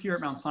our group here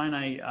at Mount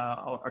Sinai,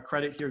 our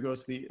credit here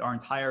goes to our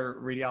entire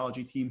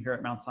radiology team here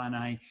at Mount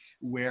Sinai,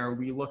 where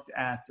we looked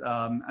at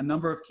a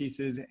number of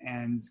cases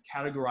and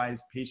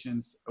categorized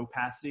patients'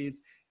 opacities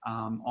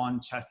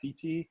on chest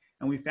CT.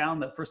 And we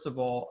found that, first of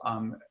all,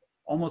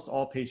 almost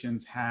all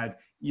patients had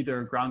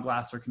either ground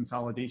glass or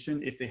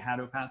consolidation if they had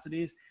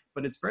opacities,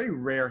 but it's very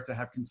rare to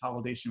have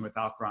consolidation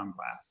without ground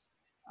glass.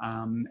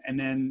 And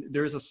then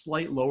there's a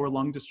slight lower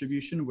lung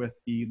distribution with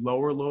the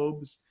lower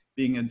lobes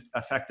being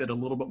affected a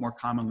little bit more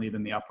commonly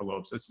than the upper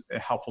lobes. So it's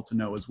helpful to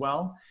know as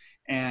well.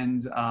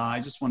 And I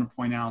just want to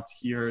point out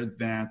here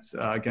that,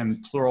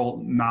 again,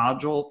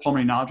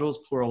 pulmonary nodules,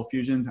 pleural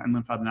effusions, and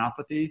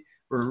lymphadenopathy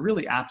were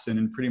really absent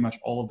in pretty much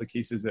all of the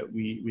cases that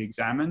we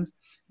examined,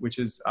 which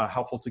is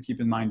helpful to keep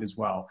in mind as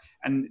well.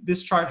 And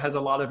this chart has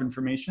a lot of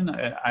information.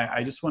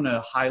 I just want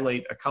to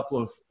highlight a couple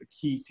of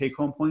key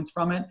take-home points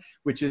from it,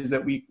 which is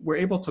that we were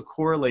able to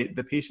correlate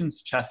the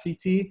patient's chest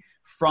CT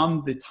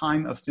from the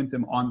time of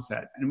symptom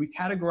onset. And we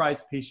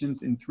categorized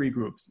patients in 3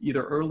 groups,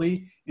 either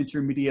early,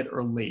 intermediate,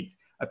 or late.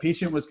 A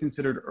patient was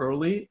considered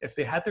early if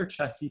they had their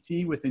chest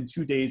CT within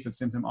 2 days of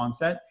symptom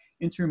onset,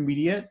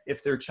 intermediate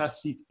if their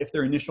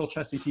initial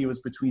chest CT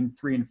was between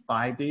 3 and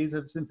 5 days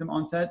of symptom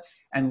onset,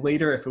 and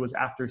later if it was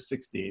after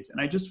 6 days.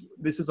 And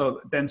this is a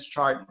dense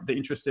chart. The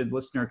interested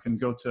listener can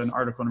go to an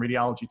article in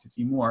Radiology to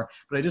see more,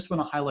 but I just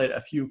want to highlight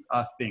a few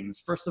things.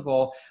 First of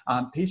all,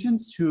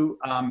 patients who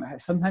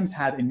sometimes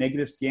had a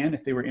negative scan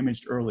if they were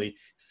imaged early,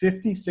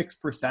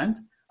 56%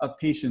 of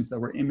patients that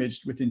were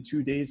imaged within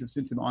 2 days of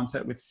symptom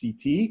onset with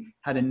CT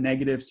had a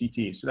negative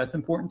CT. So that's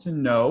important to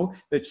know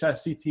that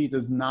chest CT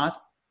does not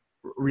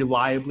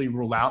reliably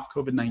rule out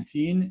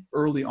COVID-19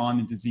 early on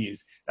in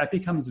disease. That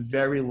becomes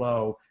very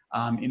low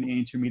in the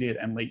intermediate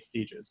and late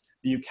stages.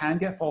 But you can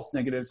get false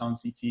negatives on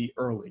CT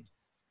early.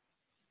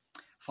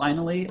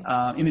 Finally,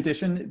 in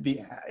addition,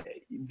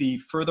 the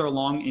further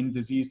along in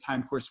disease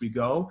time course we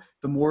go,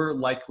 the more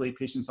likely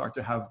patients are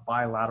to have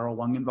bilateral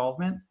lung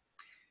involvement.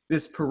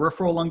 This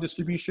peripheral lung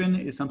distribution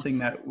is something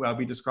that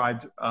we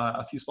described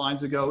a few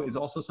slides ago, is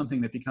also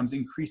something that becomes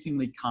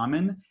increasingly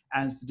common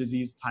as the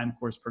disease time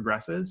course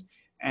progresses.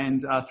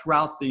 And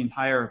throughout the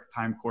entire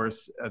time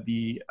course,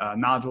 the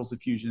nodules,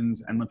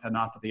 effusions, and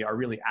lymphadenopathy are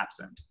really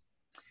absent.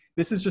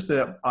 This is just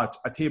a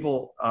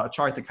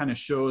chart that kind of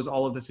shows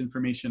all of this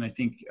information, I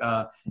think,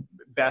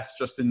 best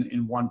just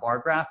in one bar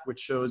graph, which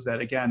shows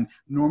that, again,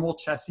 normal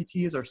chest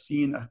CTs are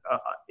seen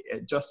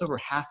just over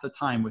half the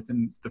time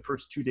within the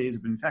first 2 days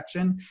of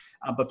infection,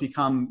 but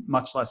become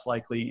much less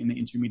likely in the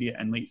intermediate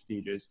and late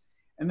stages.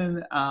 And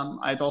then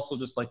I'd also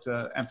just like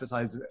to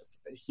emphasize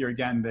here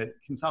again that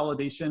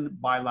consolidation,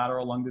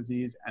 bilateral lung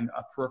disease, and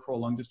a peripheral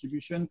lung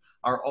distribution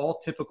are all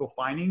typical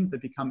findings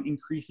that become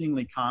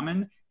increasingly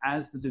common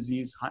as the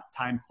disease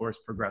time course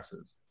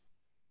progresses.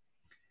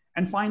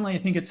 And finally, I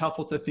think it's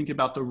helpful to think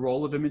about the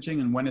role of imaging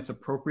and when it's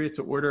appropriate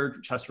to order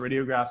chest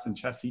radiographs and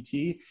chest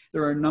CT.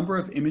 There are a number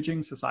of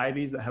imaging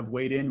societies that have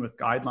weighed in with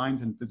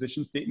guidelines and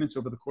position statements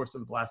over the course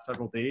of the last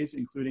several days,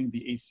 including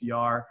the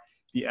ACR,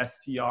 the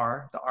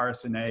STR, the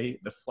RSNA,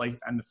 the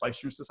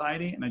Fleischner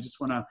Society. And I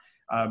just want to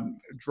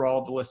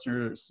draw the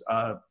listeners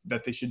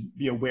that they should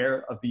be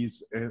aware of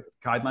these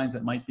guidelines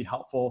that might be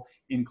helpful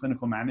in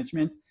clinical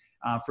management.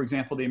 For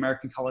example, the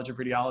American College of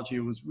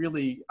Radiology was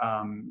really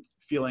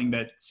feeling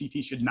that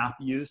CT should not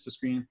be used to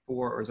screen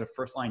for or as a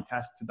first-line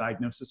test to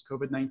diagnose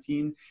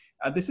COVID-19.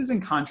 This is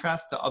in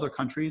contrast to other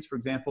countries. For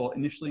example,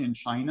 initially in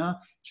China,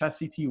 chest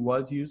CT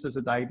was used as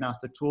a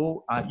diagnostic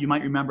tool. You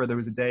might remember there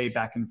was a day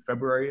back in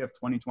February of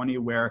 2020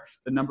 where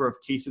the number of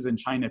cases in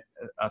China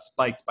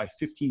spiked by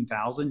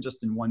 15,000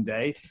 just in one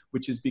day,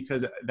 which is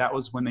because that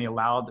was when they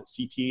allowed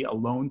CT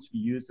alone to be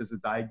used as a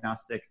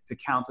diagnostic, to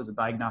count as a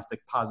diagnostic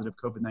positive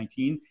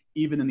COVID-19,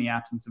 even in the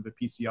absence of a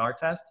PCR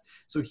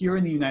test. So here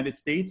in the United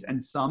States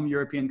and some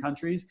European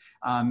countries,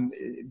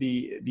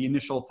 the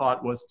initial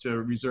thought was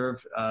to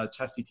reserve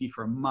chest CT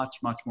for a much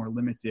more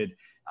limited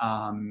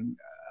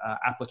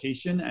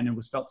application, and it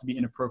was felt to be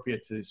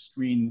inappropriate to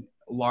screen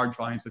large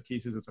volumes of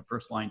cases as a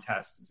first-line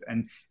test.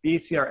 And the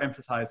ACR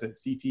emphasized that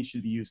CT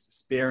should be used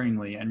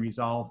sparingly and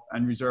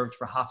reserved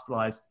for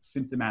hospitalized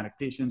symptomatic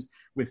patients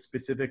with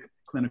specific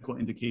clinical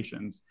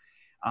indications.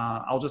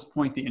 I'll just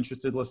point the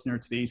interested listener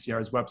to the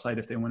ACR's website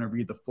if they want to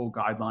read the full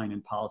guideline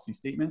and policy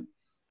statement.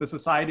 The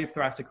Society of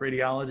Thoracic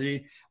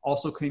Radiology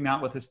also came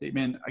out with a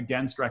statement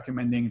against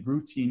recommending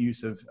routine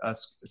use of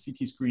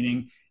CT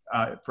screening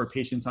for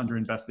patients under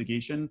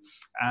investigation.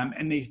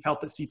 And they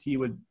felt that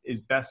CT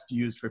is best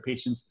used for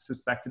patients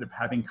suspected of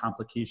having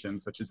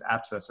complications such as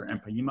abscess or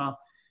empyema.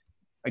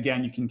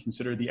 Again, you can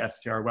consider the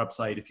STR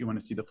website if you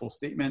want to see the full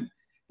statement.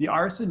 The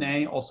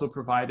RSNA also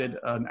provided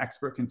an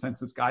expert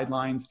consensus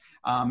guidelines.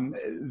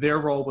 Their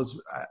role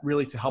was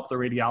really to help the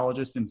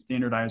radiologist in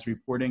standardized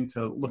reporting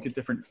to look at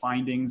different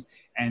findings,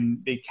 and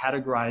they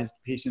categorized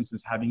patients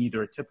as having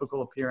either a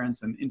typical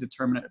appearance, an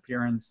indeterminate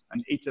appearance,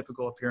 an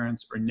atypical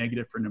appearance, or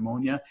negative for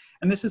pneumonia.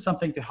 And this is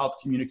something to help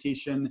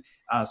communication,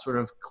 sort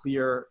of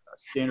clear,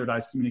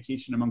 standardized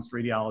communication amongst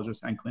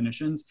radiologists and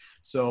clinicians.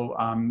 So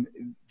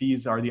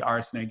these are the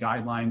RSNA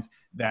guidelines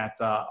that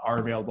are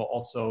available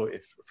also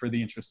for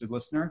the interested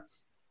listener.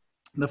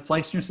 The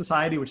Fleischner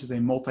Society, which is a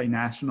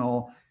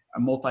multinational,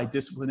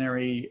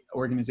 multidisciplinary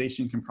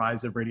organization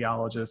comprised of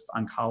radiologists,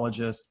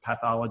 oncologists,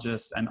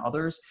 pathologists, and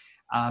others,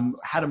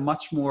 had a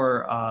much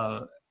more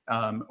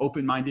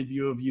open-minded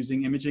view of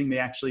using imaging. They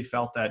actually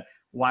felt that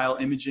while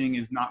imaging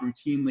is not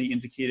routinely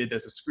indicated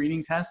as a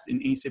screening test in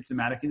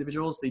asymptomatic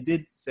individuals, they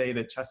did say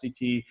that chest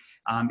CT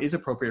is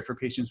appropriate for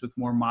patients with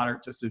more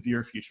moderate to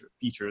severe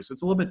features. So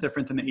it's a little bit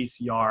different than the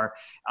ACR.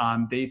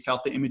 They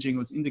felt the imaging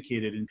was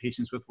indicated in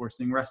patients with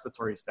worsening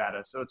respiratory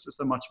status. So it's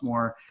just a much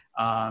more,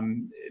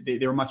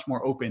 they were much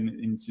more open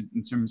in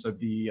terms of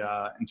the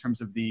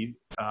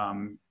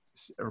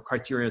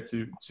criteria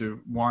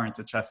to warrant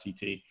a chest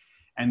CT.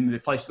 And the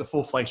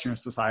full Fleischner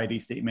Society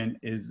statement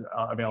is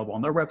available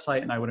on their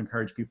website, and I would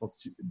encourage people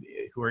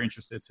who are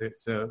interested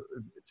to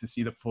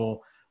see the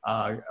full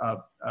guideline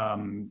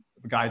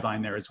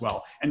there as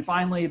well. And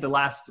finally, the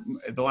last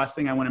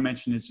thing I want to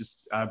mention is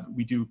just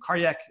we do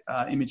cardiac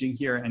imaging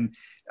here, and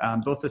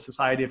both the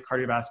Society of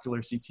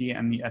Cardiovascular CT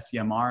and the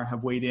SCMR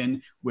have weighed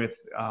in with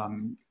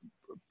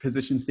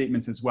position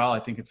statements as well. I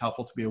think it's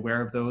helpful to be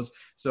aware of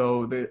those.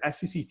 So the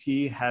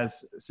SCCT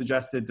has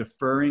suggested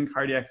deferring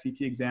cardiac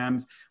CT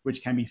exams,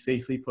 which can be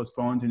safely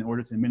postponed in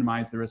order to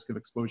minimize the risk of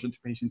exposure to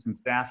patients and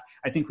staff.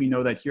 I think we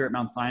know that here at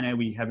Mount Sinai,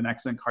 we have an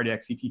excellent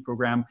cardiac CT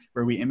program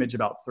where we image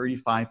about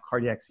 35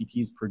 cardiac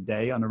CTs per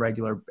day on a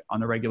regular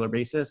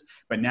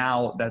basis. But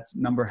now that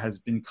number has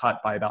been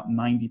cut by about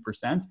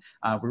 90%.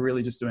 We're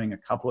really just doing a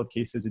couple of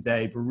cases a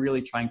day. We're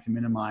really trying to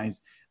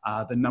minimize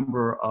the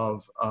number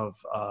of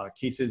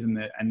cases and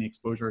the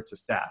exposure to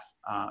staff.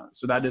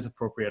 So that is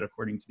appropriate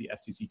according to the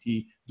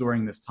SCCT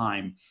during this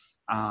time.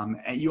 And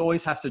you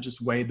always have to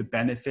just weigh the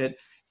benefit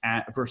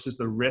versus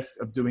the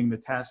risk of doing the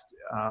test,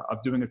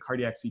 of doing a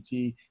cardiac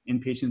CT in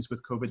patients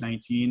with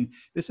COVID-19.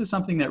 This is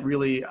something that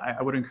really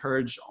I would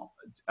encourage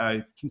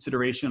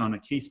consideration on a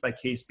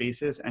case-by-case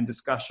basis and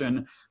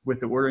discussion with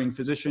the ordering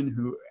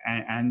physician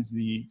and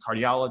the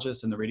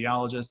cardiologist and the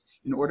radiologist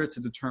in order to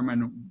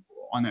determine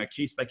on a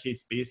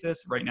case-by-case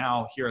basis right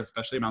now here,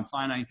 especially at Mount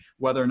Sinai,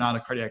 whether or not a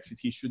cardiac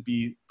CT should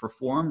be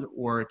performed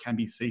or it can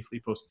be safely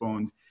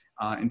postponed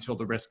until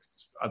the risk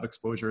of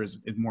exposure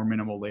is more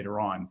minimal later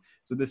on.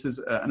 So this is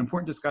an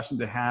important discussion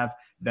to have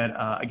that,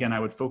 again, I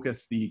would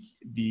focus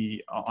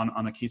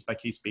on a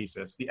case-by-case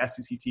basis. The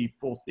SCCT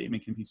full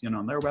statement can be seen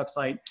on their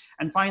website.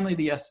 And finally,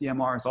 the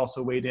SCMR has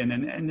also weighed in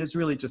and has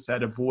really just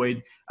said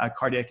avoid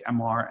cardiac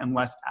MR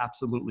unless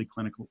absolutely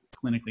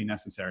clinically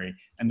necessary.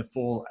 And the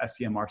full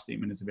SCMR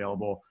statement is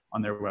available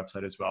on their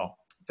website as well.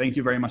 Thank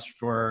you very much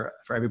for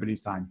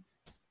everybody's time.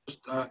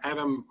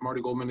 Adam,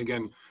 Marty Goldman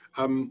again.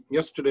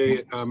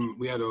 Yesterday,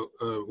 we had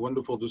a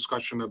wonderful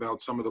discussion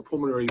about some of the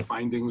pulmonary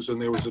findings,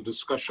 and there was a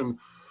discussion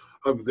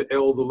of the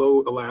L, the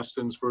low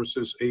elastins,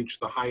 versus H,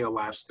 the high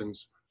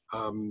elastins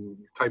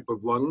type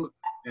of lung.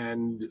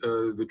 And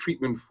the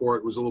treatment for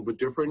it was a little bit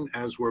different,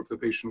 as were if the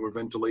patient were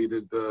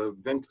ventilated, the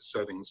vent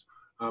settings.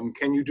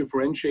 Can you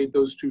differentiate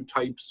those two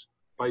types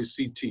by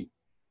CT?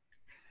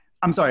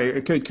 I'm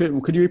sorry,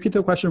 could you repeat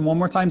the question one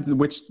more time?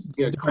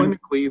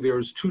 Clinically,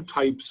 there's two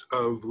types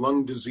of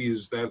lung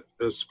disease that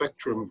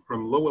spectrum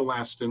from low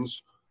elastins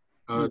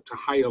to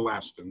high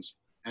elastins.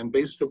 And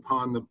based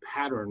upon the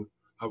pattern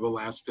of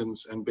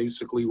elastins and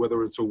basically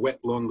whether it's a wet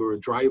lung or a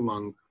dry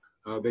lung,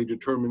 they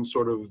determine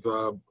sort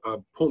of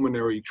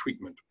pulmonary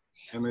treatment.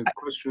 And the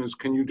question is,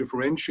 can you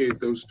differentiate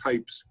those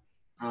types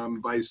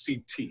by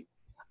CT?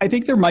 I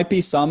think there might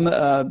be some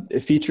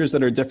features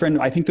that are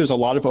different. I think there's a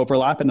lot of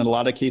overlap, and in a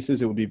lot of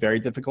cases, it would be very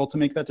difficult to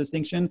make that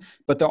distinction.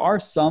 But there are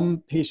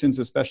some patients,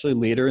 especially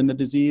later in the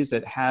disease,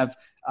 that have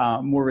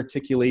more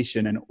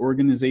reticulation and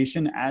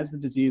organization as the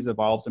disease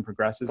evolves and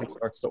progresses. It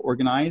starts to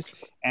organize,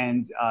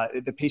 and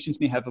the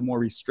patients may have a more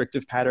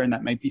restrictive pattern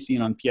that might be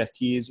seen on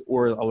PFTs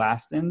or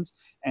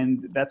elastins,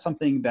 and that's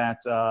something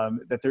that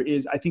that there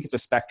is. I think it's a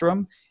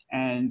spectrum,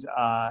 and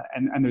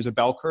there's a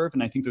bell curve,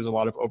 and I think there's a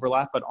lot of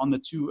overlap. But on the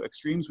two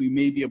extremes, we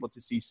may be able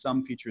to see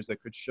some features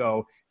that could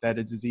show that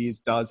a disease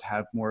does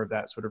have more of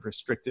that sort of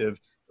restrictive,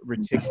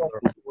 reticular,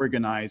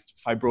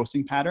 organized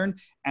fibrosing pattern.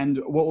 And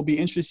what will be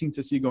interesting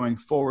to see going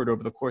forward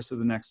over the course of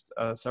the next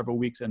several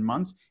weeks and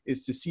months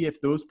is to see if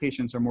those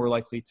patients are more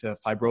likely to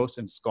fibrose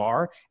and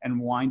scar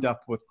and wind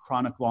up with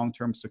chronic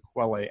long-term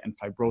sequelae and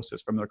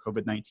fibrosis from their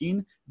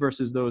COVID-19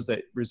 versus those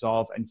that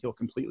resolve and heal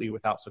completely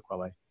without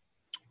sequelae.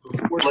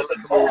 Before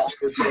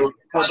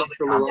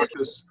Dr.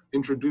 Lerakis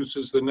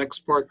introduces the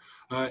next part,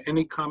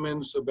 any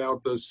comments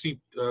about the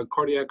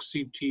cardiac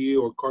CT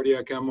or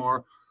cardiac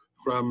MR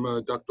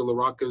from Dr.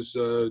 Lerakis,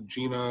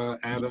 Gina,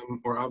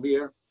 Adam, or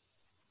Javier?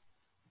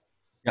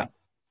 Yeah,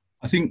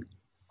 I think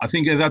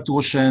that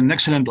was an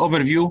excellent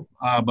overview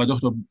by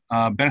Dr.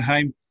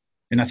 Bernheim,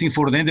 and I think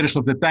for the interest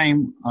of the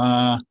time,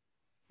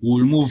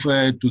 we'll move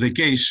to the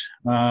case.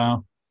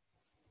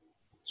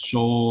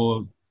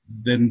 So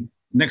then.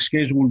 Next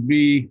case will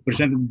be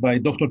presented by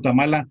Dr.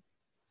 Tamala,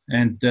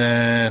 and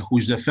who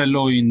is the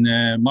fellow in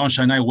Mount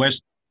Sinai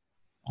West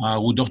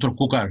with Dr.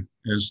 Kukar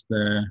as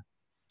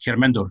her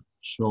mentor.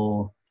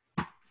 So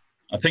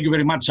thank you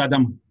very much,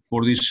 Adam,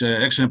 for this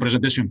excellent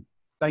presentation.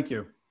 Thank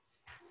you.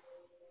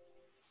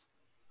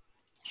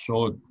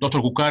 So Dr.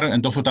 Kukar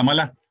and Dr.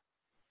 Tamala.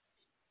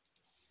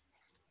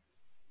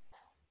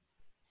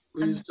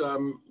 Please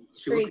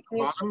If you look at the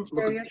bottom,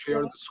 look at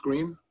share the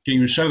screen. Can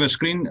you share the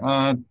screen,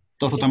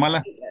 Dr.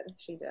 Tamala?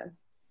 She did.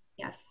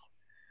 Yes.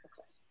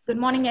 Good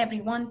morning,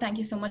 everyone. Thank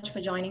you so much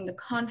for joining the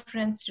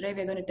conference. Today,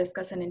 we're going to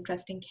discuss an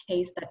interesting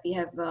case that we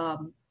have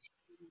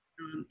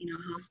in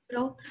our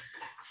hospital.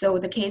 So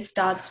the case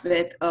starts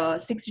with a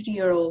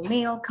 62-year-old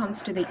male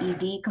comes to the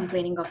ED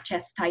complaining of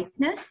chest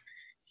tightness.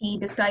 He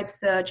describes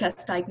the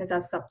chest tightness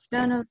as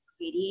substernal,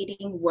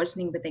 radiating,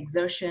 worsening with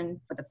exertion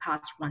for the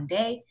past 1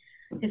 day.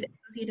 His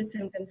associated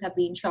symptoms have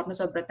been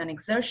shortness of breath on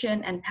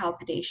exertion and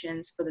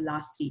palpitations for the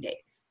last 3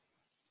 days.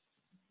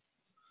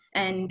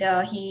 And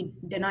he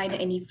denied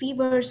any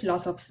fevers,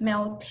 loss of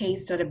smell,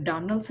 taste, or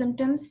abdominal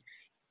symptoms.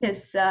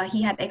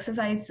 He had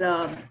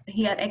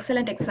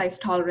excellent exercise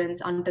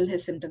tolerance until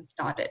his symptoms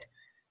started.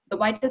 The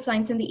vital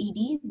signs in the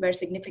ED were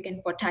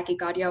significant for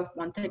tachycardia of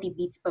 130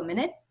 beats per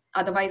minute,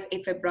 otherwise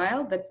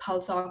afebrile with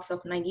pulse ox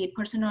of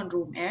 98% on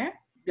room air,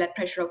 blood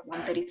pressure of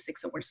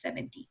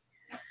 136/70.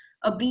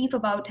 A brief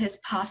about his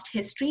past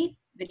history,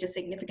 which is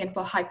significant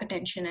for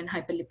hypertension and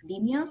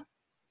hyperlipidemia.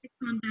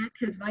 Contact,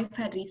 his wife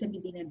had recently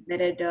been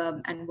admitted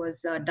and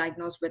was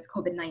diagnosed with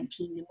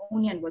COVID-19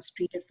 pneumonia and was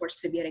treated for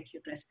severe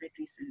acute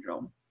respiratory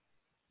syndrome.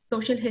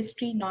 Social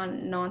history,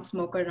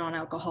 non-smoker,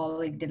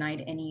 non-alcoholic,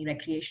 denied any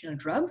recreational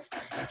drugs.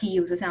 He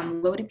uses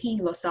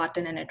amlodipine,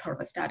 losartan, and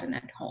atorvastatin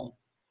at home.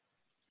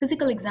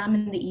 Physical exam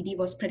in the ED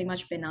was pretty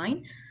much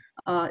benign,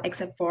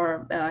 except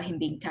for him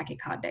being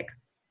tachycardic.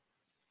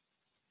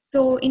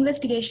 So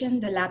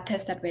investigation, the lab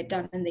tests that were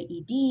done in the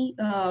ED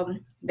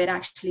were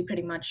actually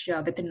pretty much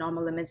within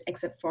normal limits,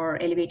 except for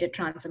elevated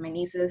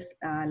transaminases,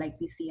 like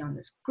we see on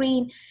the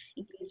screen,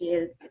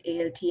 increased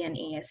ALT and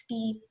AST.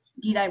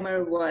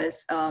 D-dimer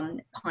was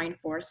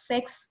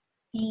 0.46.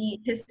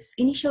 His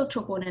initial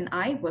troponin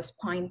I was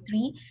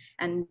 0.3,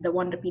 and the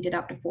one repeated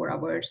after 4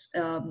 hours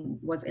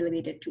was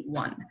elevated to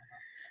 1.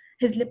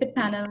 His lipid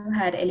panel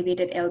had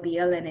elevated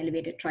LDL and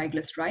elevated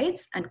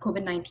triglycerides, and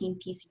COVID-19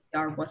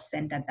 PCR was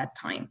sent at that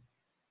time.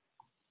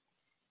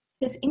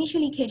 His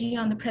initial EKG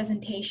on the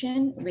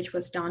presentation, which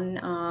was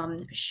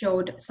done,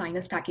 showed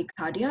sinus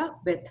tachycardia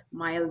with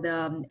mild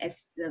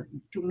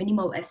to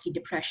minimal ST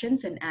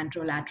depressions and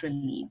anterolateral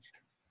leads.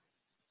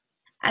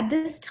 At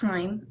this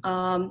time,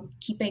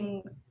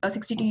 keeping a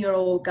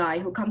 62-year-old guy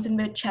who comes in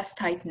with chest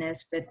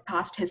tightness with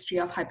past history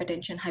of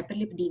hypertension,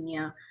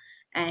 hyperlipidemia,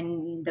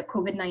 and the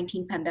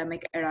COVID-19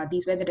 pandemic era,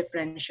 these were the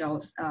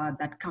differentials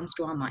that comes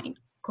to our mind.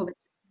 COVID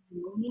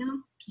pneumonia,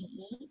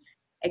 PE,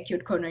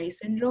 acute coronary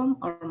syndrome,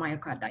 or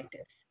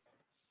myocarditis.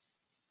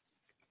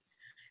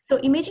 So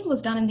imaging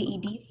was done in the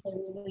ED for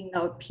ruling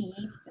out PE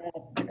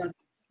because of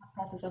the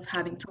process of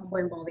having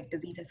thromboembolic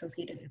disease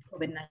associated with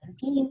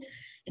COVID-19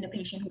 in a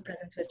patient who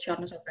presents with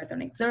shortness of breath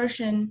on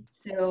exertion.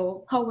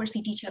 So however,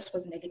 CT chest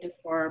was negative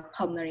for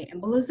pulmonary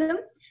embolism.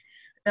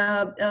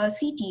 The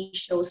CT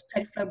shows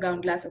peripheral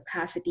ground glass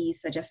opacity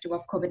suggestive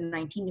of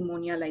COVID-19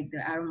 pneumonia, like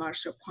the arrow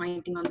marks are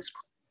pointing on the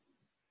screen.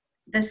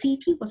 The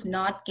CT was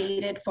not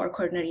gated for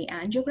coronary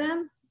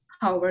angiogram.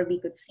 However, we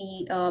could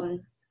see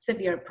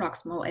severe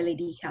proximal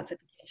LAD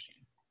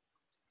calcification.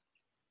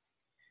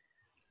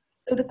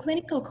 So the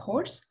clinical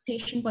course,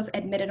 patient was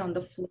admitted on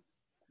the floor,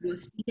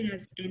 was treated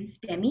as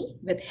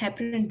NSTEMI with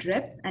heparin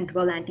drip and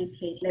 12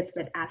 antiplatelets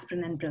with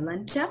aspirin and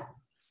Brilinta.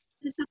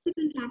 The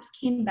subsequent labs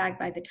came back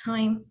by the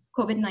time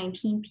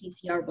COVID-19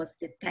 PCR was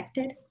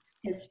detected.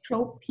 His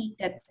stroke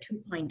peaked at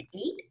 2.8.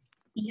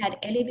 He had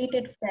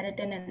elevated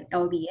ferritin and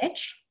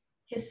LDH.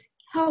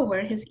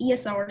 However, his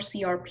ESR,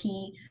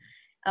 CRP,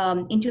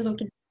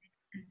 interleukin,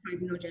 and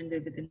fibrinogen were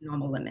within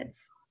normal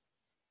limits.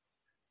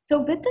 So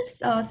with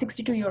this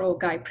 62-year-old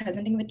guy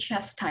presenting with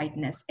chest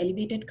tightness,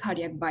 elevated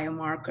cardiac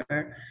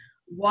biomarker,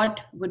 what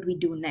would we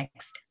do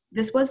next?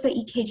 This was the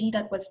EKG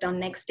that was done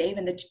next day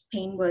when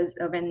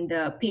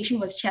the patient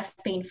was chest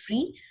pain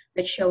free,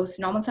 which shows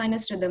normal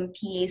sinus rhythm,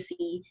 PAC,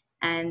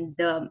 and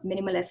the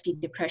minimal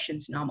ST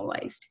depressions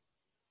normalized.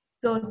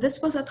 So this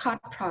was a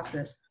thought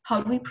process.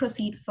 How do we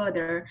proceed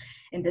further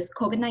in this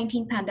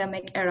COVID-19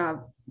 pandemic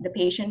era? The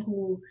patient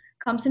who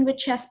comes in with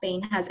chest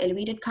pain has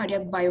elevated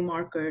cardiac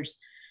biomarkers.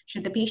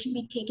 Should the patient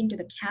be taken to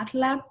the cath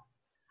lab?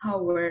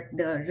 However,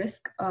 the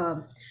risk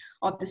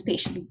of this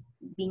patient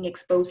being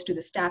exposed to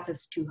the staph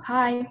is too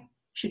high.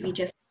 Should we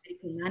just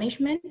medical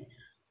management?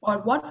 Or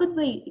what would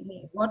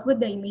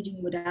the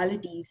imaging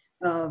modalities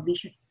we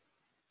should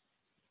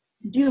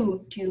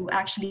do to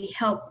actually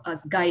help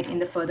us guide in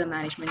the further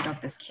management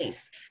of this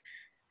case?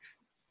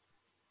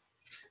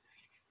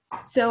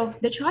 So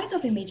the choice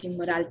of imaging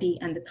modality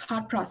and the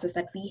thought process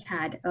that we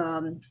had,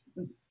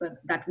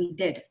 that we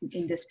did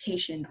in this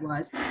patient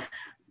was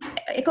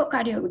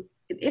echocardiogram.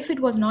 If it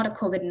was not a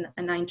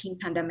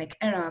COVID-19 pandemic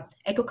era,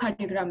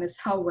 echocardiogram is,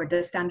 however,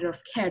 the standard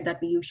of care that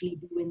we usually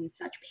do in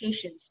such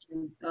patients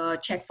to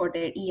check for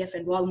their EF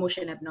and wall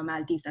motion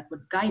abnormalities that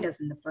would guide us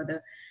in the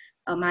further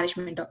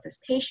management of this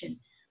patient.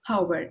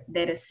 However,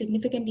 there is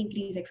significant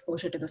increased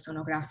exposure to the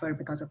sonographer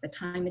because of the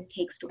time it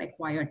takes to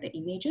acquire the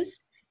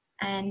images,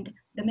 and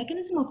the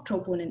mechanism of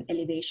troponin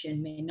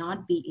elevation may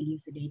not be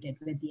elucidated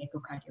with the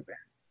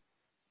echocardiogram.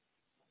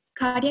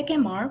 Cardiac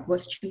MR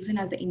was chosen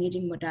as the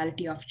imaging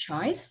modality of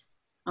choice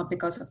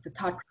because of the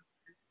thought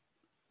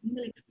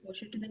minimal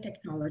exposure to the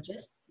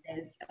technologist.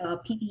 There's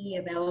PPE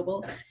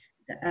available,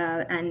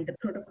 and the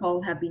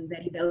protocol have been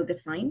very well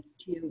defined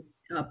to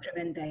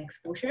prevent the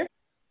exposure.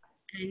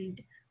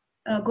 And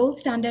gold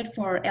standard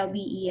for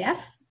LVEF,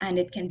 and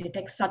it can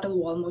detect subtle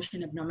wall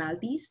motion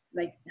abnormalities,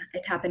 like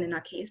it happened in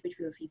our case, which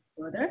we'll see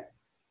further.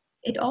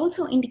 It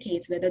also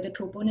indicates whether the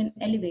troponin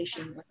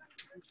elevation was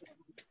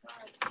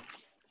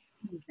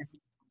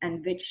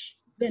and which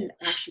will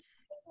actually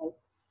help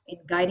in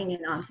guiding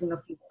and answering a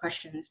few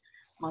questions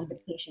on the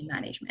patient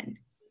management.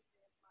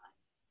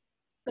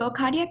 So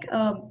cardiac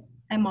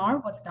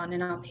MR was done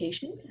in our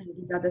patient, and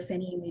these are the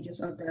CENI images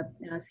of the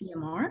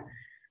CMR.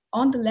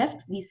 On the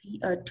left, we see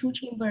a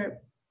two-chamber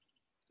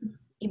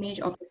image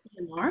of the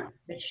CMR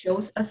that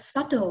shows a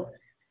subtle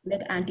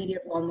mid-anterior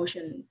wall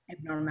motion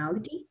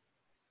abnormality.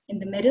 In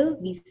the middle,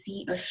 we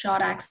see a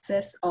short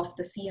axis of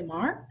the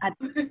CMR at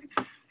the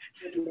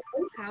level.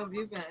 How have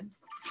you been?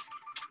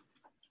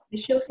 It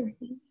shows a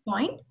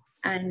point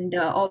and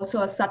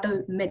also a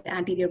subtle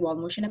mid-anterior wall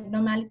motion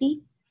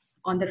abnormality.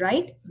 On the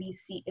right, we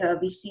see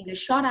the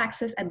short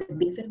axis at the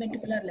basal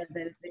ventricular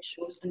level, which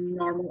shows a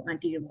normal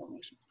anterior wall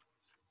motion.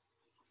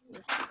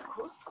 This is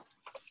cool.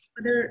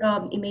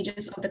 Other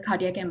images of the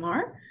cardiac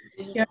MR.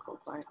 This is Here, a cool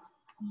part.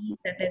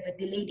 that there's a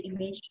delayed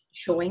image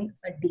showing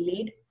a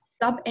delayed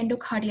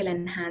subendocardial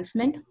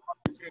enhancement of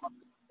the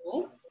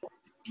wall.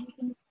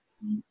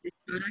 The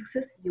short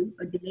axis view,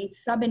 a delayed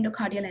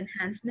subendocardial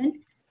enhancement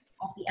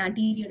of the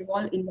anterior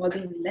wall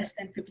involving less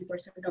than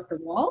 50% of the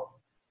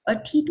wall, a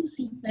T2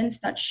 sequence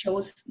that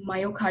shows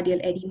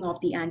myocardial edema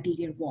of the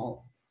anterior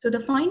wall. So the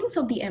findings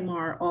of the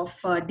MR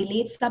of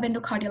delayed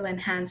subendocardial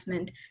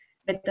enhancement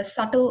with the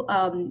subtle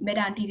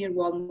mid-anterior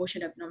wall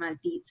motion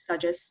abnormality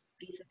suggests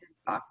recent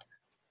infarct.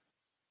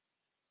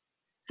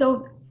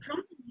 So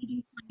from the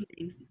imaging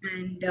findings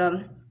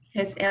and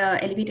his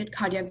elevated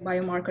cardiac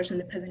biomarkers in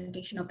the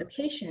presentation of the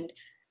patient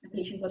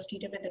was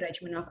treated with a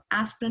regimen of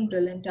aspirin,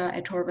 Brilinta,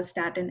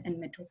 atorvastatin,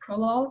 and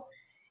metoprolol.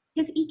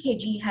 His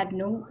EKG had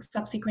no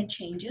subsequent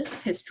changes.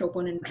 His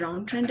troponin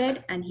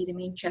downtrended, and he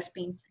remained chest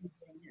pain-free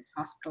during his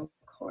hospital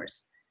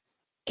course.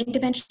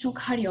 Interventional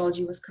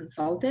cardiology was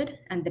consulted,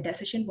 and the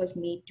decision was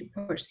made to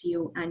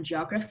pursue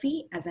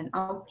angiography as an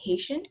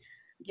outpatient,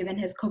 given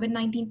his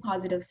COVID-19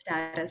 positive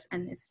status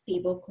and his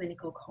stable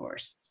clinical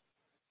course.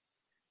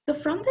 So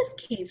from this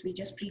case, we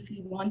just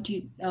briefly want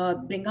to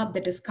bring up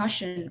the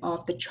discussion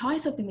of the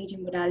choice of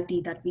imaging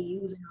modality that we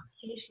use in our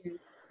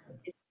patients,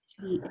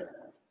 especially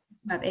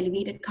who have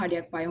elevated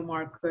cardiac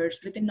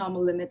biomarkers within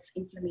normal limits,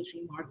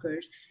 inflammatory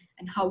markers,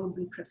 and how would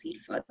we proceed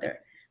further.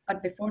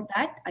 But before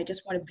that, I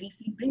just want to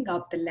briefly bring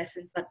up the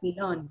lessons that we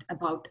learned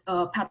about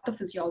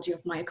pathophysiology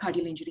of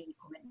myocardial injury in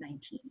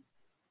COVID-19.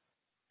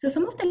 So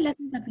some of the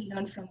lessons that we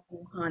learned from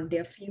Wuhan,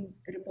 there are a few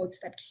reports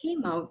that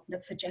came out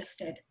that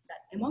suggested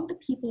that among the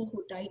people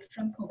who died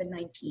from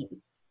COVID-19,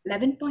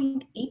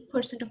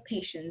 11.8% of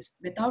patients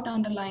without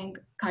underlying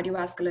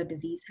cardiovascular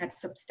disease had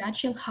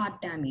substantial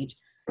heart damage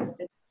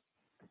with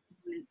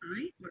an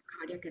eye or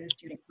cardiac arrest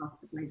during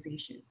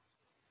hospitalization.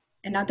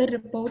 Another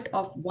report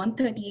of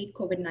 138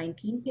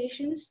 COVID-19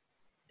 patients,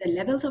 the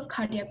levels of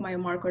cardiac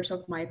biomarkers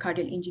of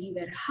myocardial injury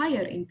were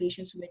higher in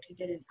patients who were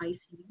treated in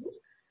ICUs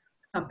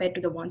compared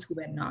to the ones who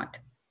were not.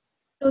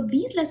 So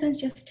these lessons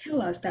just tell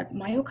us that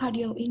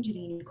myocardial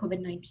injury in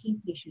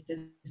COVID-19 patients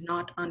is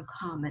not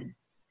uncommon.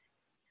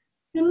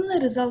 Similar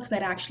results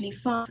were actually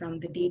found from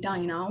the data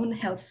in our own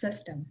health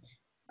system.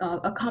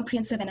 A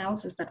comprehensive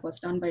analysis that was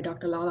done by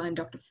Dr. Lala and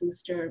Dr.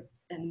 Fuster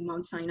and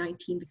Mount Sinai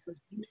team, which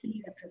was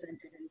beautifully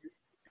represented in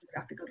this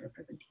graphical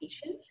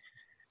representation.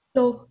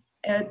 So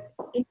in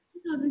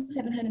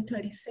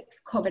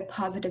 2,736 COVID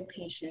positive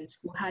patients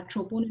who had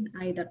troponin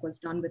I that was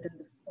done within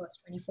the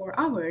first 24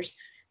 hours,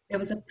 there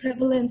was a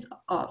prevalence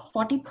of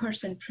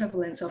 40%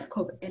 prevalence of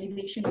COVID,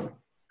 elevation of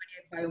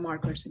cardiac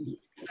biomarkers in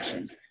these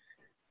patients.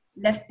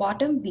 Left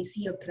bottom, we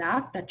see a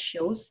graph that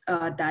shows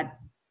that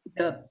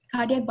the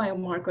cardiac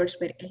biomarkers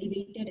were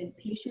elevated in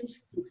patients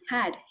who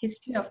had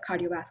history of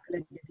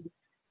cardiovascular disease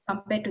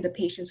compared to the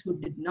patients who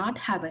did not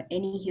have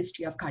any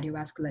history of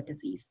cardiovascular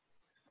disease.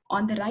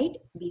 On the right,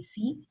 we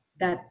see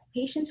that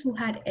patients who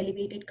had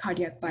elevated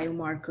cardiac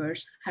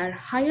biomarkers had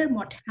higher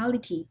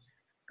mortality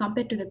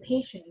compared to the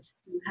patients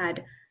who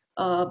had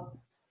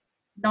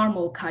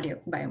normal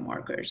cardiac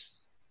biomarkers,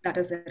 that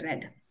is the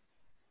red.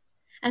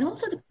 And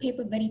also the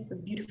paper very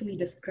beautifully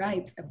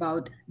describes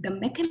about the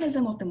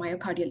mechanism of the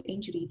myocardial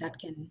injury that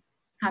can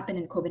happen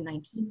in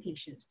COVID-19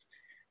 patients.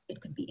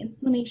 It could be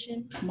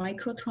inflammation,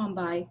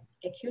 microthrombi,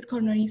 acute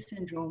coronary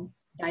syndrome,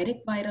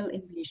 direct viral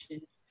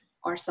invasion,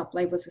 or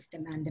supply versus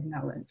demand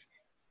imbalance.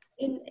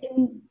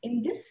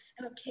 In this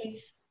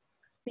case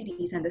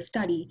series and the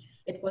study,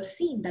 it was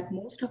seen that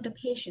most of the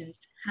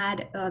patients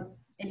had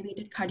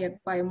elevated cardiac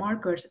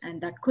biomarkers, and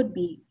that could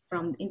be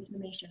from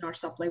inflammation or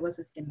supply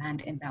versus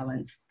demand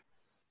imbalance.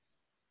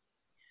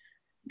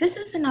 This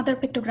is another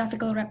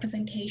pictographical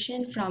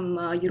representation from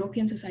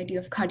European Society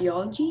of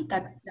Cardiology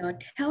that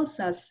tells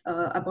us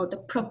about the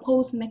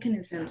proposed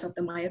mechanisms of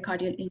the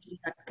myocardial injury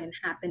that can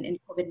happen in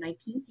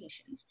COVID-19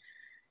 patients.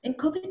 In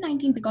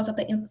COVID-19, because of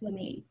the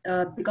inflammation,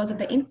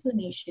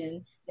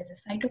 there's a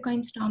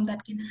cytokine storm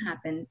that can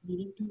happen,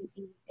 leading to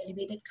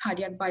elevated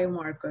cardiac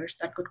biomarkers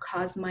that could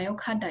cause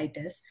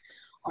myocarditis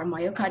or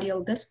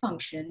myocardial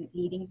dysfunction,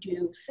 leading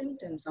to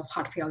symptoms of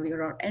heart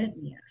failure or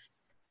arrhythmias.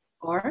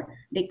 Or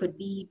they could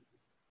be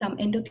some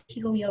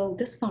endothelial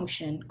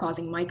dysfunction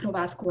causing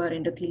microvascular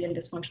endothelial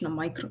dysfunction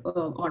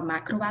or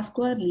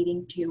macrovascular,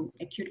 leading to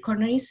acute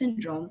coronary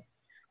syndrome,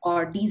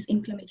 or these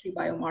inflammatory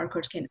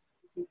biomarkers can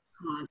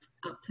cause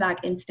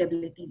plaque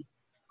instability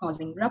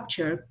causing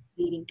rupture,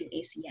 leading to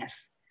ACS.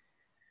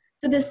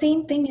 So the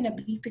same thing in a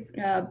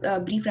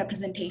brief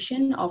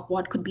representation of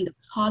what could be the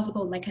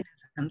possible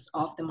mechanisms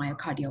of the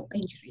myocardial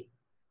injury.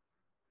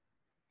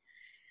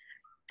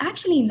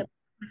 Actually,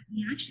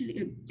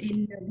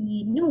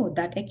 we know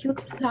that acute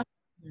plaque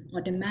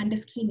or demand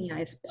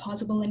ischemia is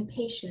possible in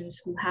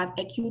patients who have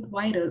acute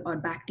viral or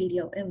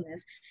bacterial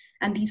illness.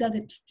 And these are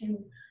the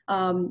two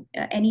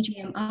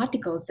NEJM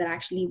articles that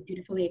actually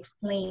beautifully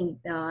explain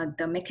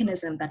the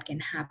mechanism that can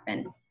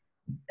happen.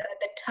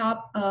 The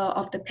top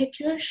of the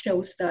picture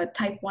shows the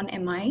type 1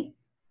 MI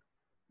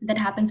that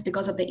happens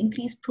because of the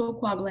increased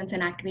procoagulants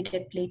and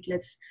activated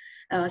platelets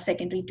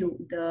secondary to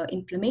the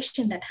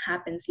inflammation that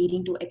happens,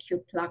 leading to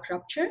acute plaque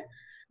rupture.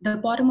 The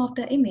bottom of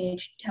the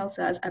image tells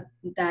us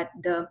that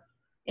the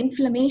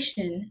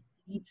inflammation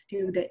leads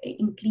to the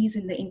increase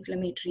in the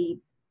inflammatory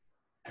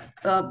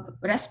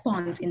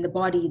response in the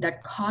body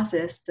that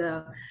causes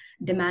the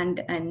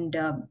demand and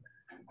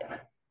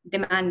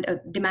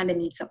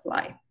need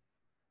supply.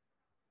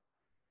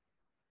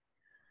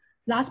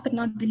 Last but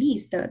not the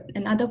least,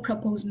 another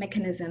proposed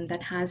mechanism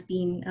that has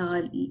been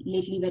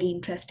lately very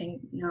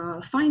interesting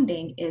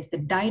finding is the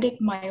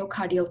direct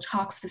myocardial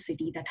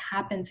toxicity that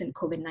happens in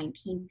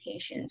COVID-19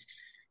 patients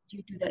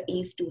due to the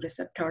ACE2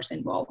 receptors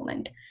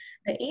involvement.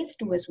 The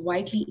ACE2 is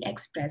widely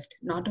expressed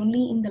not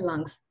only in the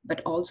lungs,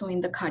 but also in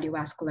the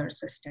cardiovascular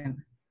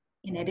system.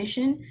 In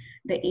addition,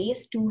 the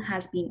ACE2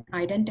 has been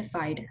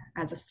identified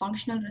as a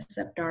functional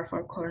receptor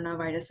for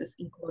coronaviruses,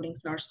 including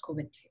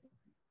SARS-CoV-2.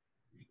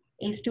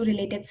 ACE2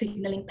 related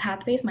signaling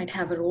pathways might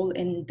have a role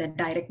in the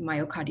direct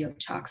myocardial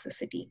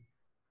toxicity.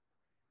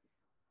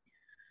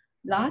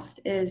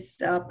 Last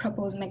is a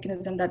proposed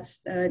mechanism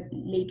that's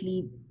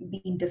lately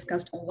been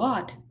discussed a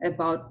lot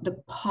about the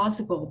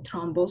possible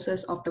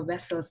thrombosis of the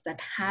vessels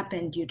that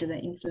happen due to the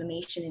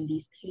inflammation in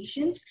these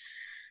patients.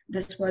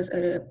 This was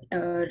a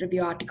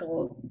review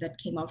article that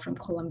came out from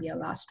Columbia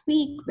last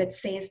week, which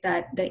says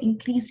that the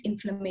increased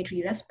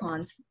inflammatory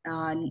response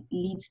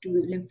leads to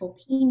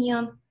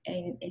lymphopenia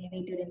and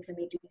elevated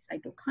inflammatory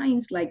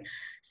cytokines like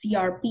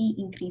CRP,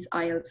 increased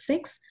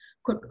IL-6,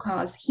 could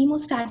cause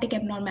hemostatic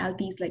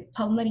abnormalities like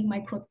pulmonary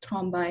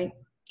microthrombi,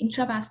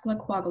 intravascular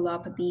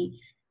coagulopathy,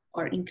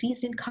 or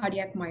increase in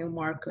cardiac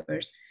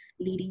biomarkers,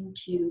 leading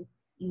to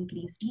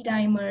increased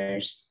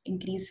D-dimers,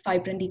 increased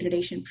fibrin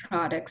degradation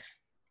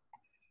products,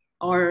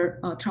 or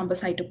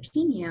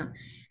thrombocytopenia.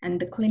 And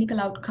the clinical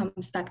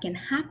outcomes that can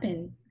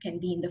happen can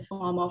be in the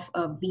form of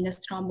a venous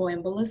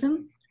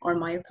thromboembolism or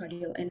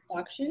myocardial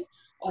infarction,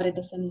 or a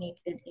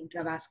disseminated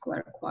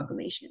intravascular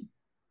coagulation.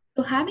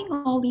 So having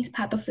all these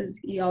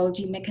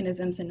pathophysiology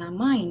mechanisms in our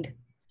mind,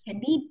 can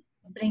we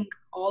bring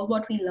all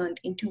what we learned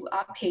into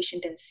our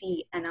patient and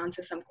see and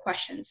answer some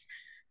questions?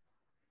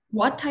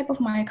 What type of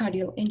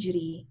myocardial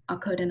injury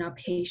occurred in our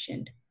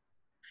patient?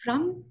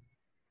 From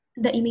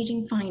the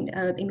imaging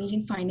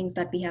findings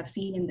that we have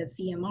seen in the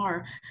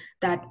CMR,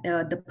 that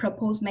the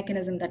proposed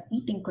mechanism that we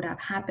think could have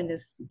happened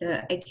is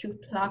the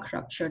acute plaque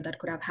rupture that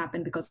could have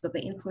happened because of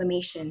the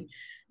inflammation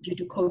due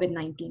to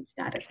COVID-19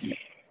 status.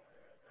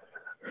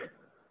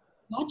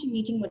 What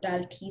imaging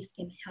modalities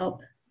can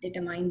help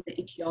determine the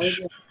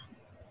etiology of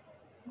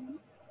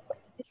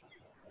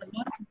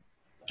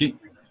Can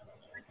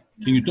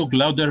you talk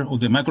louder on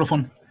the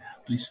microphone,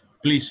 please?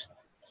 Please.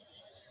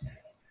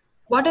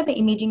 What are the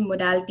imaging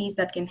modalities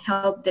that can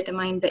help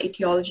determine the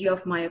etiology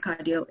of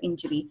myocardial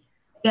injury?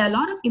 There are a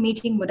lot of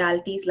imaging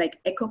modalities like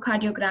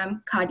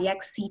echocardiogram, cardiac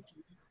CT,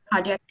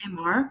 cardiac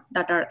MR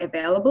that are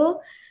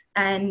available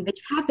and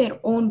which have their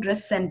own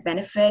risks and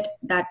benefit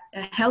that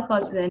help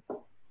us in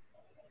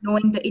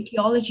knowing the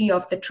etiology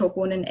of the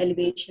troponin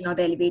elevation or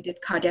the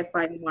elevated cardiac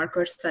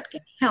biomarkers that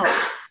can help.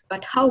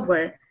 But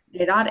however,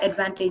 there are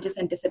advantages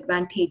and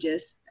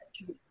disadvantages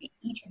to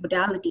each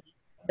modality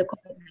in the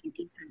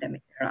COVID-19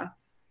 pandemic era.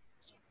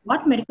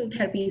 What medical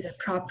therapy is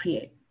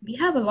appropriate? We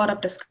have a lot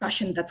of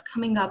discussion that's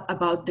coming up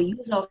about the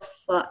use of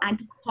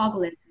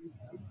anticoagulants in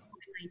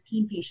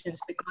COVID-19 patients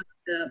because of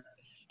the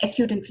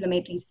acute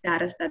inflammatory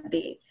status that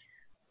they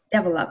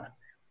develop.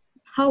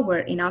 However,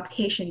 in our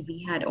patient,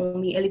 we had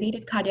only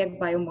elevated cardiac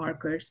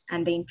biomarkers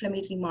and the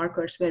inflammatory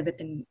markers were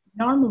within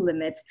normal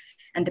limits,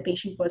 and the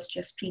patient was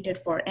just treated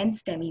for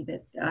NSTEMI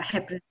with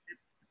heparin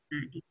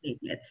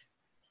antiplatelets.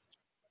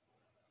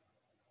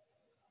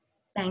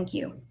 Thank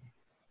you.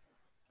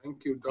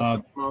 Thank you,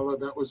 Dr. Kamala.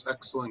 That was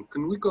excellent.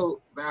 Can we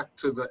go back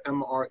to the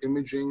MR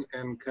imaging,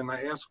 and can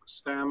I ask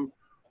Stam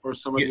or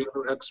some of the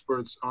other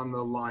experts on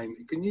the line,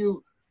 can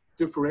you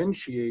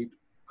differentiate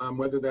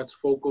whether that's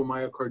focal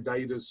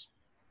myocarditis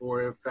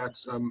or if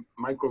that's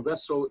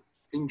microvessel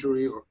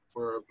injury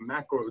or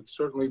macro? It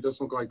certainly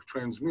doesn't look like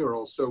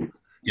transmural. So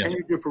can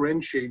you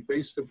differentiate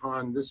based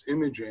upon this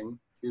imaging,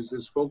 is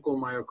this focal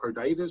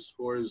myocarditis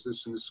or is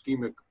this an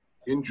ischemic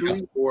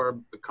injury or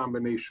the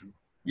combination?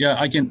 Yeah,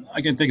 I can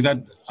take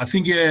that. I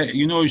think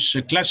you know, it's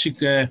a classic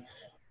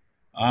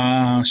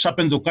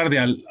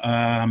subendocardial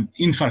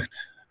infarct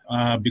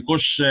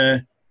because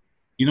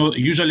you know,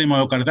 usually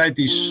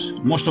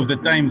myocarditis most of the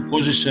time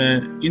causes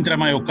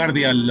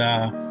intramyocardial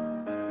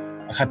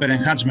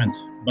hyperenhancement,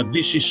 but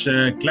this is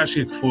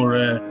classic for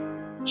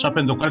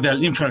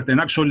subendocardial infarct,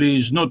 and actually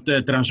is not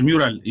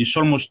transmural. It's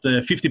almost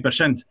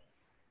 50%,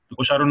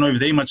 because I don't know if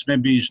the image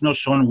maybe is not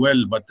shown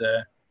well, but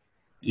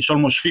it's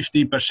almost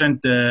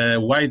 50%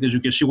 white, as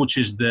you can see, which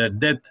is the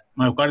dead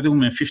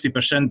myocardium, and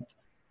 50%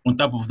 on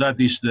top of that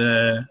is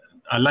the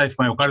alive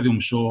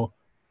myocardium. So,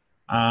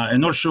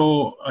 and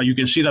also you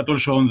can see that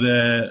also on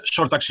the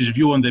short axis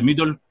view on the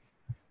middle.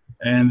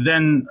 And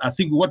then I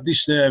think what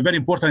is very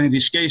important in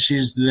this case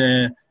is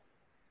the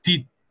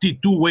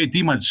T2 weight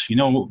image, you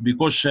know,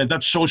 because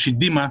that shows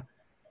edema.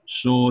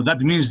 So that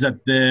means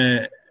that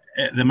the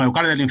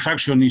myocardial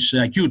infarction is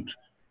acute,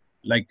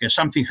 like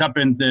something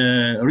happened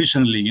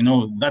recently, you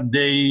know, that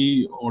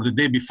day or the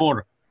day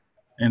before.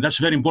 And that's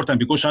very important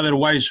because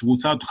otherwise,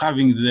 without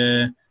having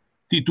the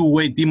T2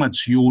 weight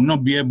image, you will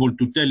not be able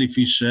to tell if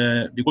it's,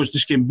 because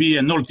this can be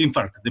an old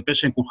infarct. The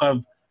patient could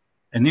have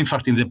an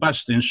infarct in the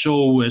past and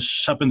show a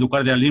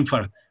subendocardial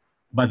infarct.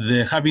 But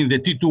having the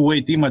T2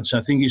 weight image,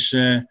 I think, is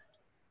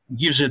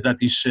gives it that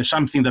is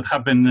something that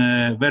happened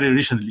very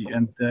recently.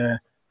 And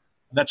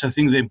that's, I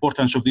think, the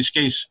importance of this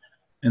case.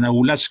 And I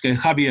will ask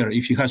Javier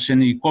if he has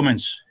any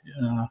comments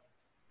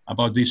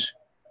about this.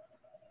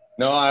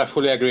 No, I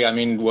fully agree. I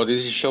mean, what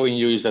this is showing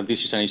you is that this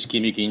is an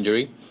ischemic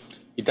injury.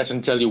 It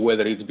doesn't tell you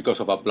whether it's because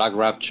of a plaque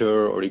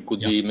rupture or it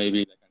could be maybe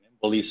like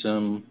an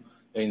embolism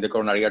in the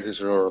coronary arteries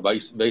or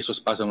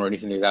vasospasm or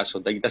anything like that.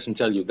 So it doesn't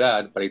tell you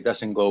that, but it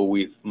doesn't go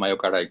with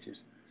myocarditis.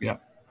 Yeah.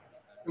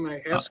 Can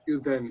I ask you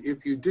then,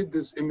 if you did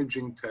this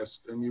imaging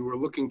test and you were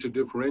looking to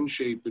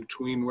differentiate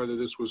between whether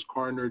this was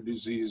coronary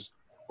disease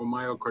or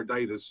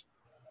myocarditis,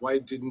 why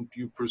didn't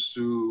you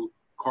pursue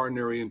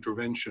coronary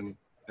intervention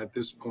at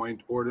this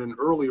point or at an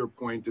earlier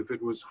point if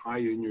it was high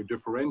in your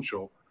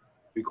differential?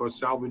 Because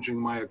salvaging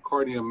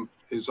myocardium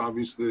is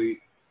obviously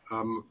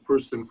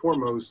first and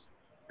foremost,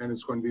 and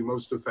it's going to be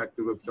most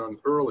effective if done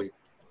early.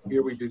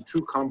 Here we did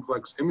 2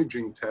 complex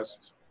imaging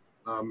tests,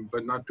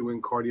 but not doing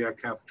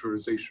cardiac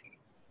catheterization.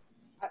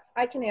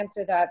 I can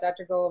answer that,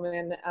 Dr.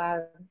 Goldman.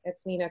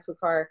 It's Nina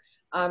Kukar.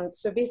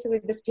 So basically,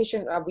 this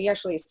patient, we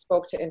actually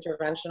spoke to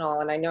interventional,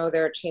 and I know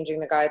they're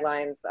changing the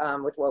guidelines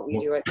with what we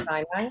do at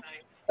Sinai.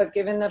 But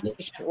given the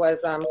patient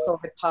was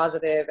COVID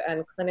positive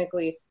and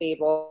clinically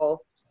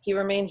stable, he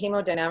remained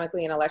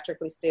hemodynamically and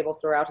electrically stable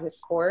throughout his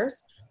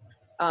course.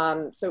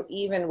 So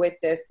even with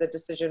this, the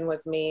decision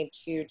was made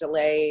to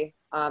delay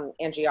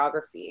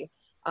angiography.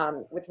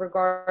 With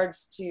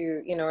regards to,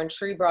 you know, and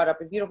Sri brought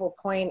up a beautiful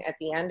point at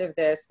the end of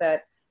this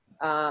that,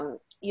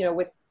 you know,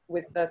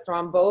 with the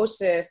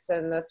thrombosis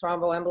and the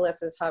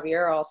thromboembolus, as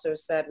Javier also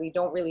said, we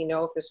don't really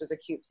know if this was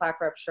acute plaque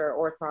rupture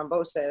or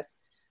thrombosis.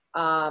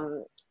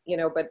 You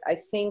know, but I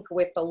think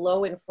with the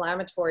low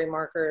inflammatory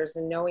markers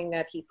and knowing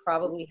that he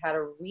probably had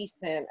a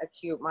recent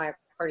acute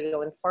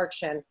myocardial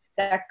infarction,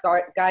 that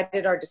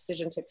guided our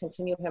decision to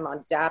continue him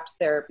on DAPT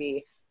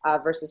therapy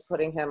versus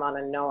putting him on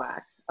a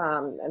NOAC.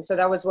 And so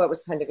that was what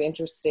was kind of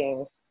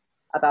interesting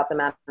about the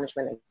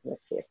management in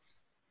this case.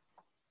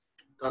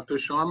 Dr.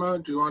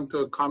 Sharma, do you want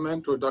to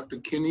comment, or Dr.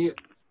 Kinney,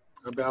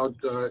 about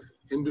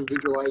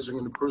individualizing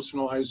and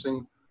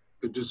personalizing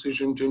the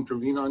decision to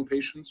intervene on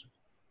patients?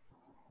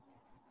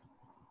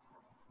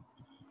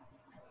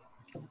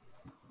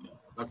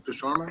 Dr.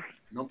 Sharma?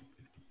 No.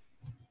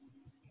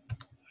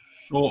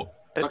 So,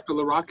 Dr.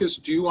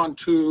 Lerakis, do you want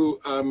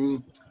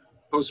to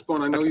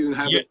postpone? I know you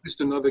have at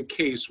least another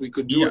case. We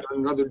could do it on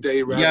another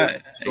day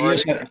rather than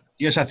starting.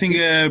 Yes, I think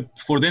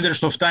for the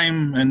interest of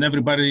time, and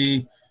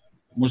everybody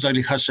most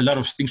likely has a lot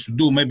of things to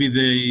do, maybe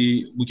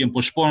we can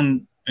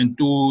postpone and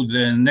do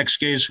the next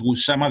case with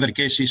some other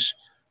cases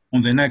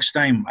on the next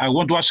time. I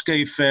want to ask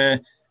if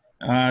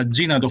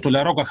Gina, Dr.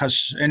 LaRocca,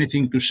 has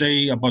anything to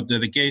say about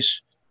the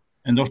case,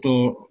 and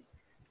Dr.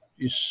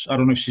 I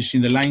don't know if she's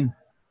in the line.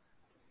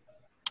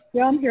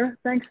 Yeah, I'm here.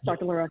 Thanks,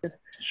 Dr. Lerakis.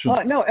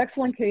 Sure. No,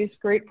 excellent case,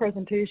 great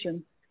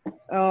presentation.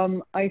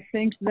 I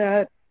think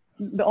that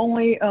the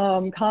only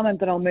comment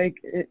that I'll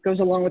make, it goes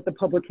along with the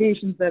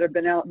publications that have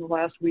been out in the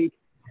last week,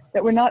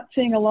 that we're not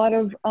seeing a lot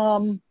of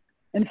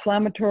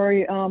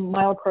inflammatory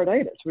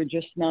myocarditis. We're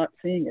just not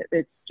seeing it.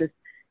 It's just,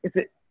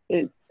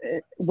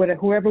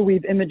 whoever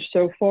we've imaged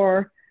so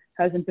far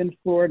hasn't been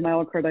fluid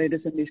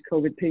myocarditis in these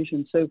COVID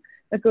patients. So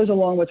that goes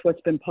along with what's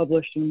been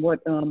published and what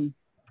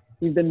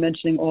we've been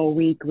mentioning all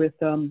week with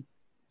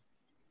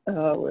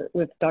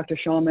with Dr.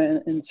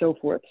 Sharma and so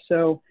forth.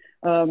 So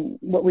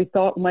what we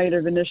thought might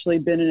have initially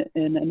been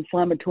an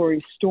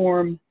inflammatory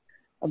storm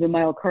of the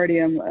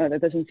myocardium,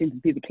 that doesn't seem to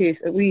be the case,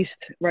 at least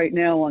right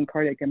now on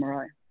cardiac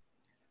MRI.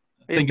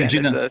 Thank you,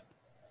 Gina.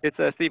 It's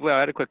Steve Lau. I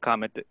had a quick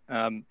comment.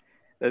 A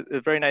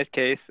very nice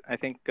case. I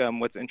think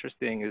what's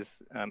interesting is,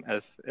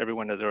 as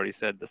everyone has already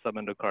said, the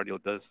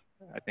subendocardial does,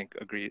 I think,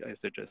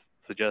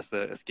 suggest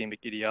a ischemic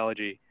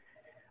etiology.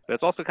 But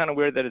it's also kind of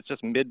weird that it's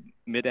just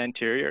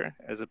mid-anterior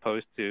as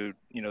opposed to,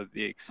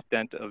 the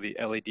extent of the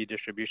LAD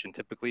distribution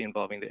typically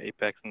involving the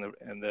apex and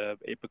the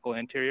apical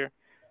anterior.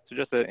 So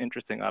just an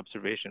interesting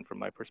observation from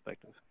my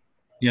perspective.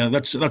 Yeah,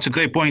 that's a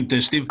great point,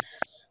 Steve.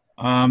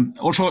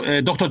 Also,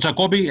 Dr.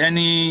 Jacobi,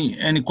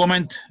 any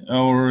comment,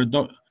 or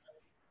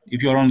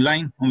if you're on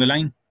the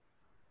line?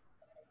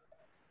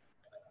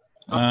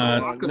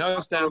 No,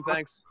 Stam,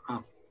 thanks.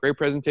 Great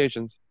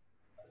presentations.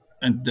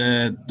 And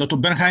Dr.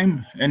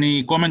 Bernheim,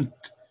 any comment?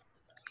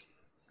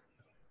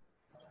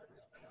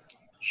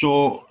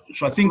 So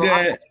I think.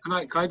 Can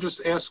I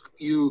just ask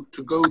you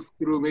to go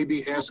through,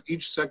 maybe ask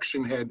each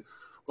section head,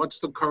 what's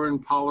the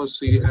current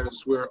policy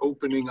as we're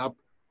opening up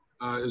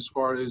as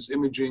far as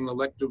imaging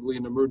electively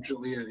and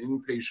emergently in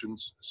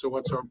inpatients? So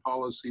what's our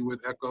policy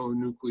with echo,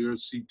 nuclear,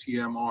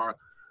 CTMR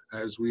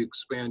as we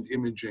expand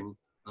imaging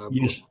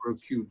for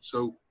acute?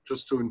 So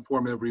just to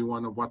inform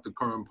everyone of what the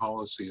current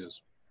policy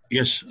is.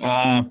 Yes,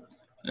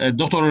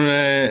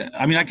 Doctor,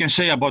 I can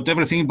say about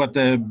everything, but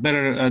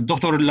better,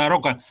 Dr. La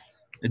Roca,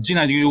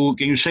 Gina,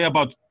 can you say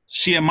about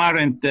CMR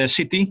and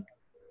CT?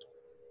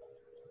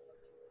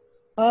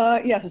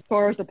 Yes, as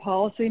far as the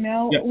policy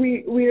now, yeah.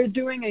 we are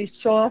doing a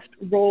soft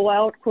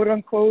rollout, quote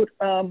unquote,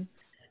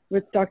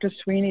 with Dr.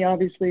 Sweeney,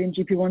 obviously, in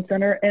GP1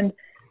 Center. And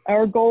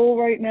our goal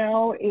right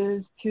now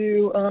is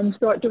to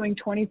start doing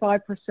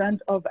 25%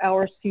 of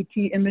our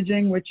CT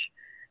imaging, which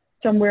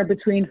somewhere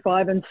between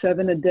 5 and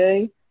 7 a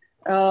day.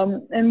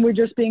 And we're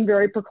just being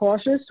very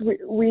precautious.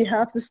 We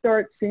have to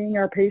start seeing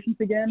our patients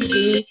again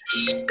who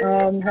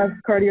have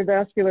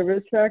cardiovascular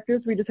risk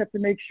factors. We just have to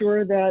make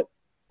sure that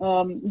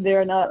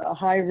they're not a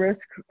high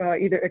risk,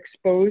 either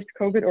exposed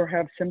COVID or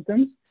have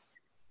symptoms.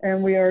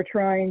 And we are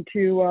trying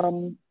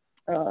to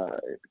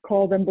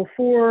call them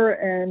before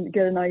and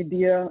get an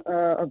idea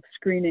of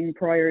screening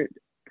prior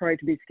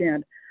to be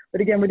scanned.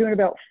 But again, we're doing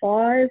about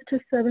 5 to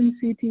 7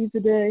 CTs a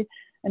day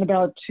and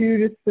about 2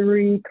 to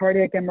 3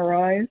 cardiac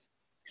MRIs.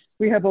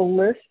 We have a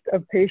list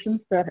of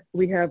patients that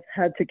we have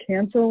had to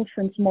cancel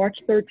since March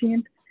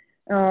 13th.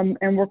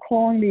 And we're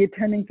calling the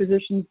attending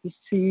physicians to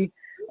see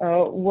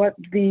what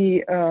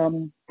the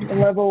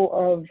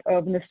level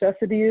of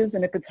necessity is.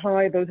 And if it's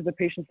high, those are the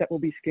patients that will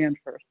be scanned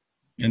first.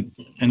 And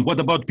what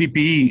about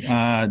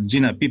PPE,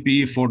 Gina,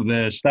 PPE for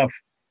the staff?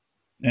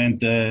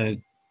 And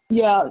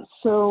yeah,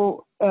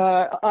 so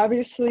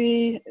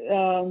obviously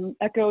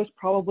echo is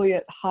probably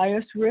at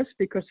highest risk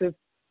because of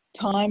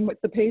time with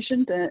the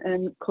patient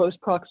and close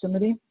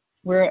proximity,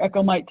 where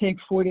echo might take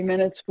 40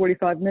 minutes,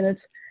 45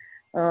 minutes.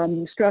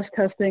 Stress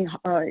testing,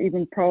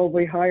 even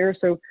probably higher.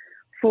 So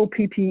full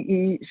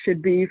PPE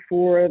should be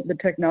for the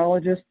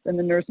technologists and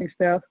the nursing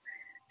staff.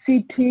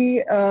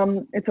 CT,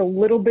 it's a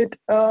little bit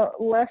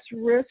less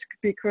risk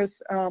because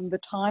the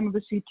time of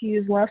the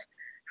CT is less.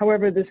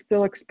 However, there's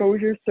still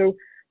exposure. So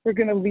we're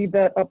going to leave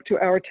that up to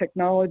our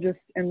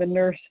technologist and the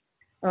nurse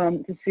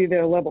to see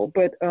their level.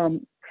 But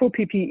full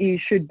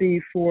PPE should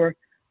be for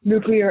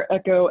nuclear,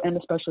 echo, and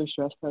especially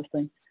stress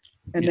testing.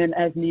 And then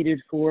as needed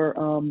for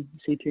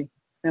CT,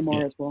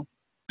 MR as well.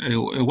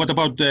 What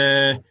about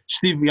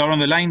Steve? You are on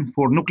the line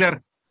for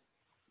nuclear?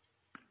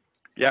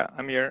 Yeah,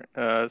 I'm here.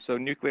 So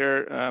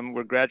nuclear,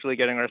 we're gradually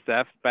getting our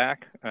staff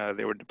back.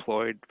 They were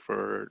deployed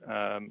for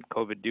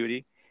COVID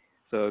duty.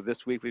 So this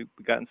week we've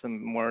gotten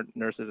some more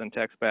nurses and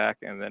techs back,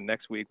 and then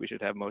next week we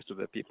should have most of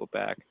the people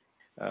back.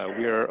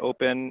 We are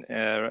open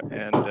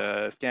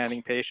and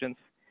scanning patients.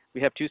 We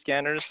have 2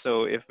 scanners,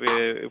 so if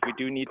we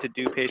do need to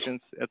do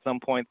patients at some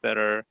point that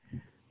are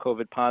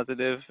COVID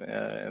positive,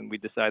 and we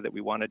decide that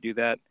we want to do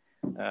that,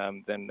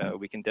 then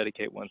we can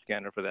dedicate 1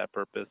 scanner for that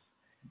purpose.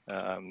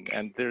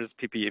 And there's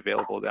PPE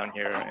available down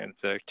here, and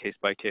it's a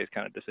case-by-case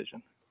kind of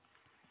decision.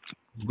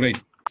 Great.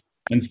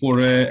 And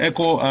for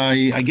echo,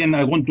 I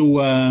want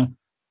to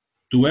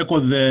echo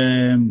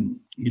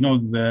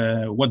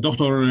what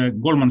Dr.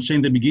 Goldman said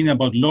in the beginning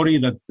about Lori,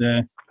 that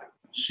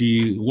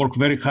she worked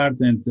very hard,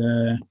 and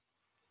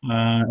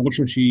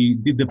also she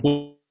did the.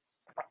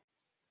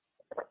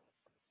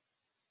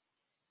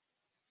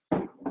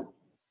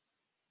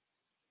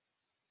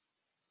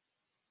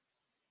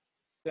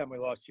 Sam, we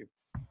lost you.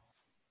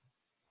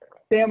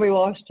 Sam, we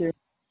lost you.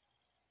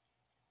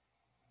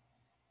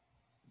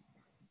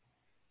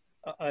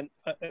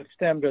 If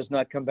STEM does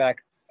not come back,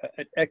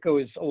 ECHO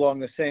is along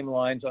the same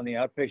lines on the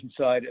outpatient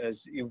side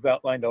as you've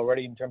outlined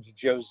already in terms of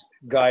Joe's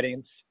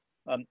guidance.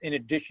 In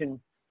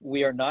addition,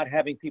 we are not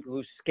having people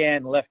who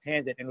scan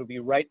left-handed and would be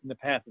right in the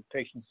path of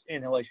patients'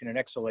 inhalation and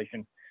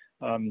exhalation.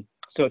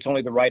 So it's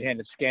only the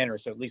right-handed scanner,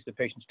 so at least the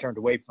patient's turned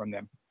away from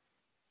them.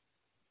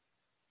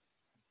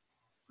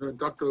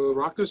 Dr.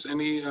 Lerakis,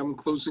 any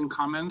closing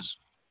comments?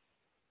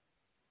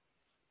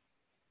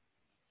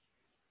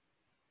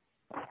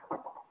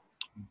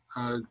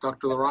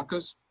 Dr.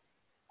 Lerakis?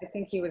 I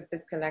think he was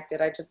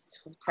disconnected. I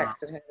just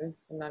texted him.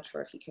 I'm not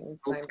sure if he can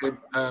sign.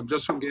 Okay.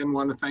 Just again,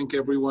 want to thank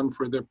everyone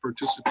for their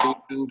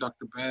participation.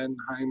 Dr.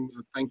 Bernheim,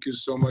 thank you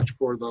so much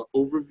for the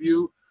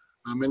overview.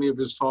 Many of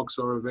his talks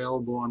are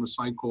available on a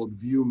site called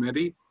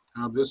ViewMedi.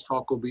 This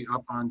talk will be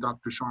up on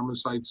Dr.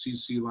 Sharma's site,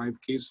 CC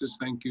Live Cases.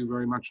 Thank you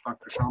very much,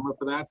 Dr. Sharma,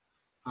 for that.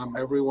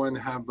 Everyone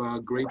have a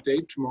great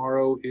day.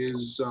 Tomorrow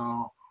is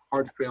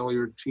heart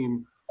failure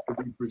team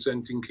will be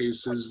presenting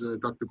cases,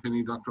 Dr.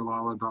 Pinney, Dr.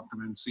 Lala, Dr.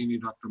 Mancini,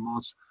 Dr.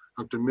 Moss,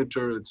 Dr.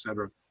 Mitter,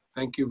 etc.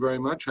 Thank you very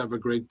much. Have a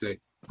great day.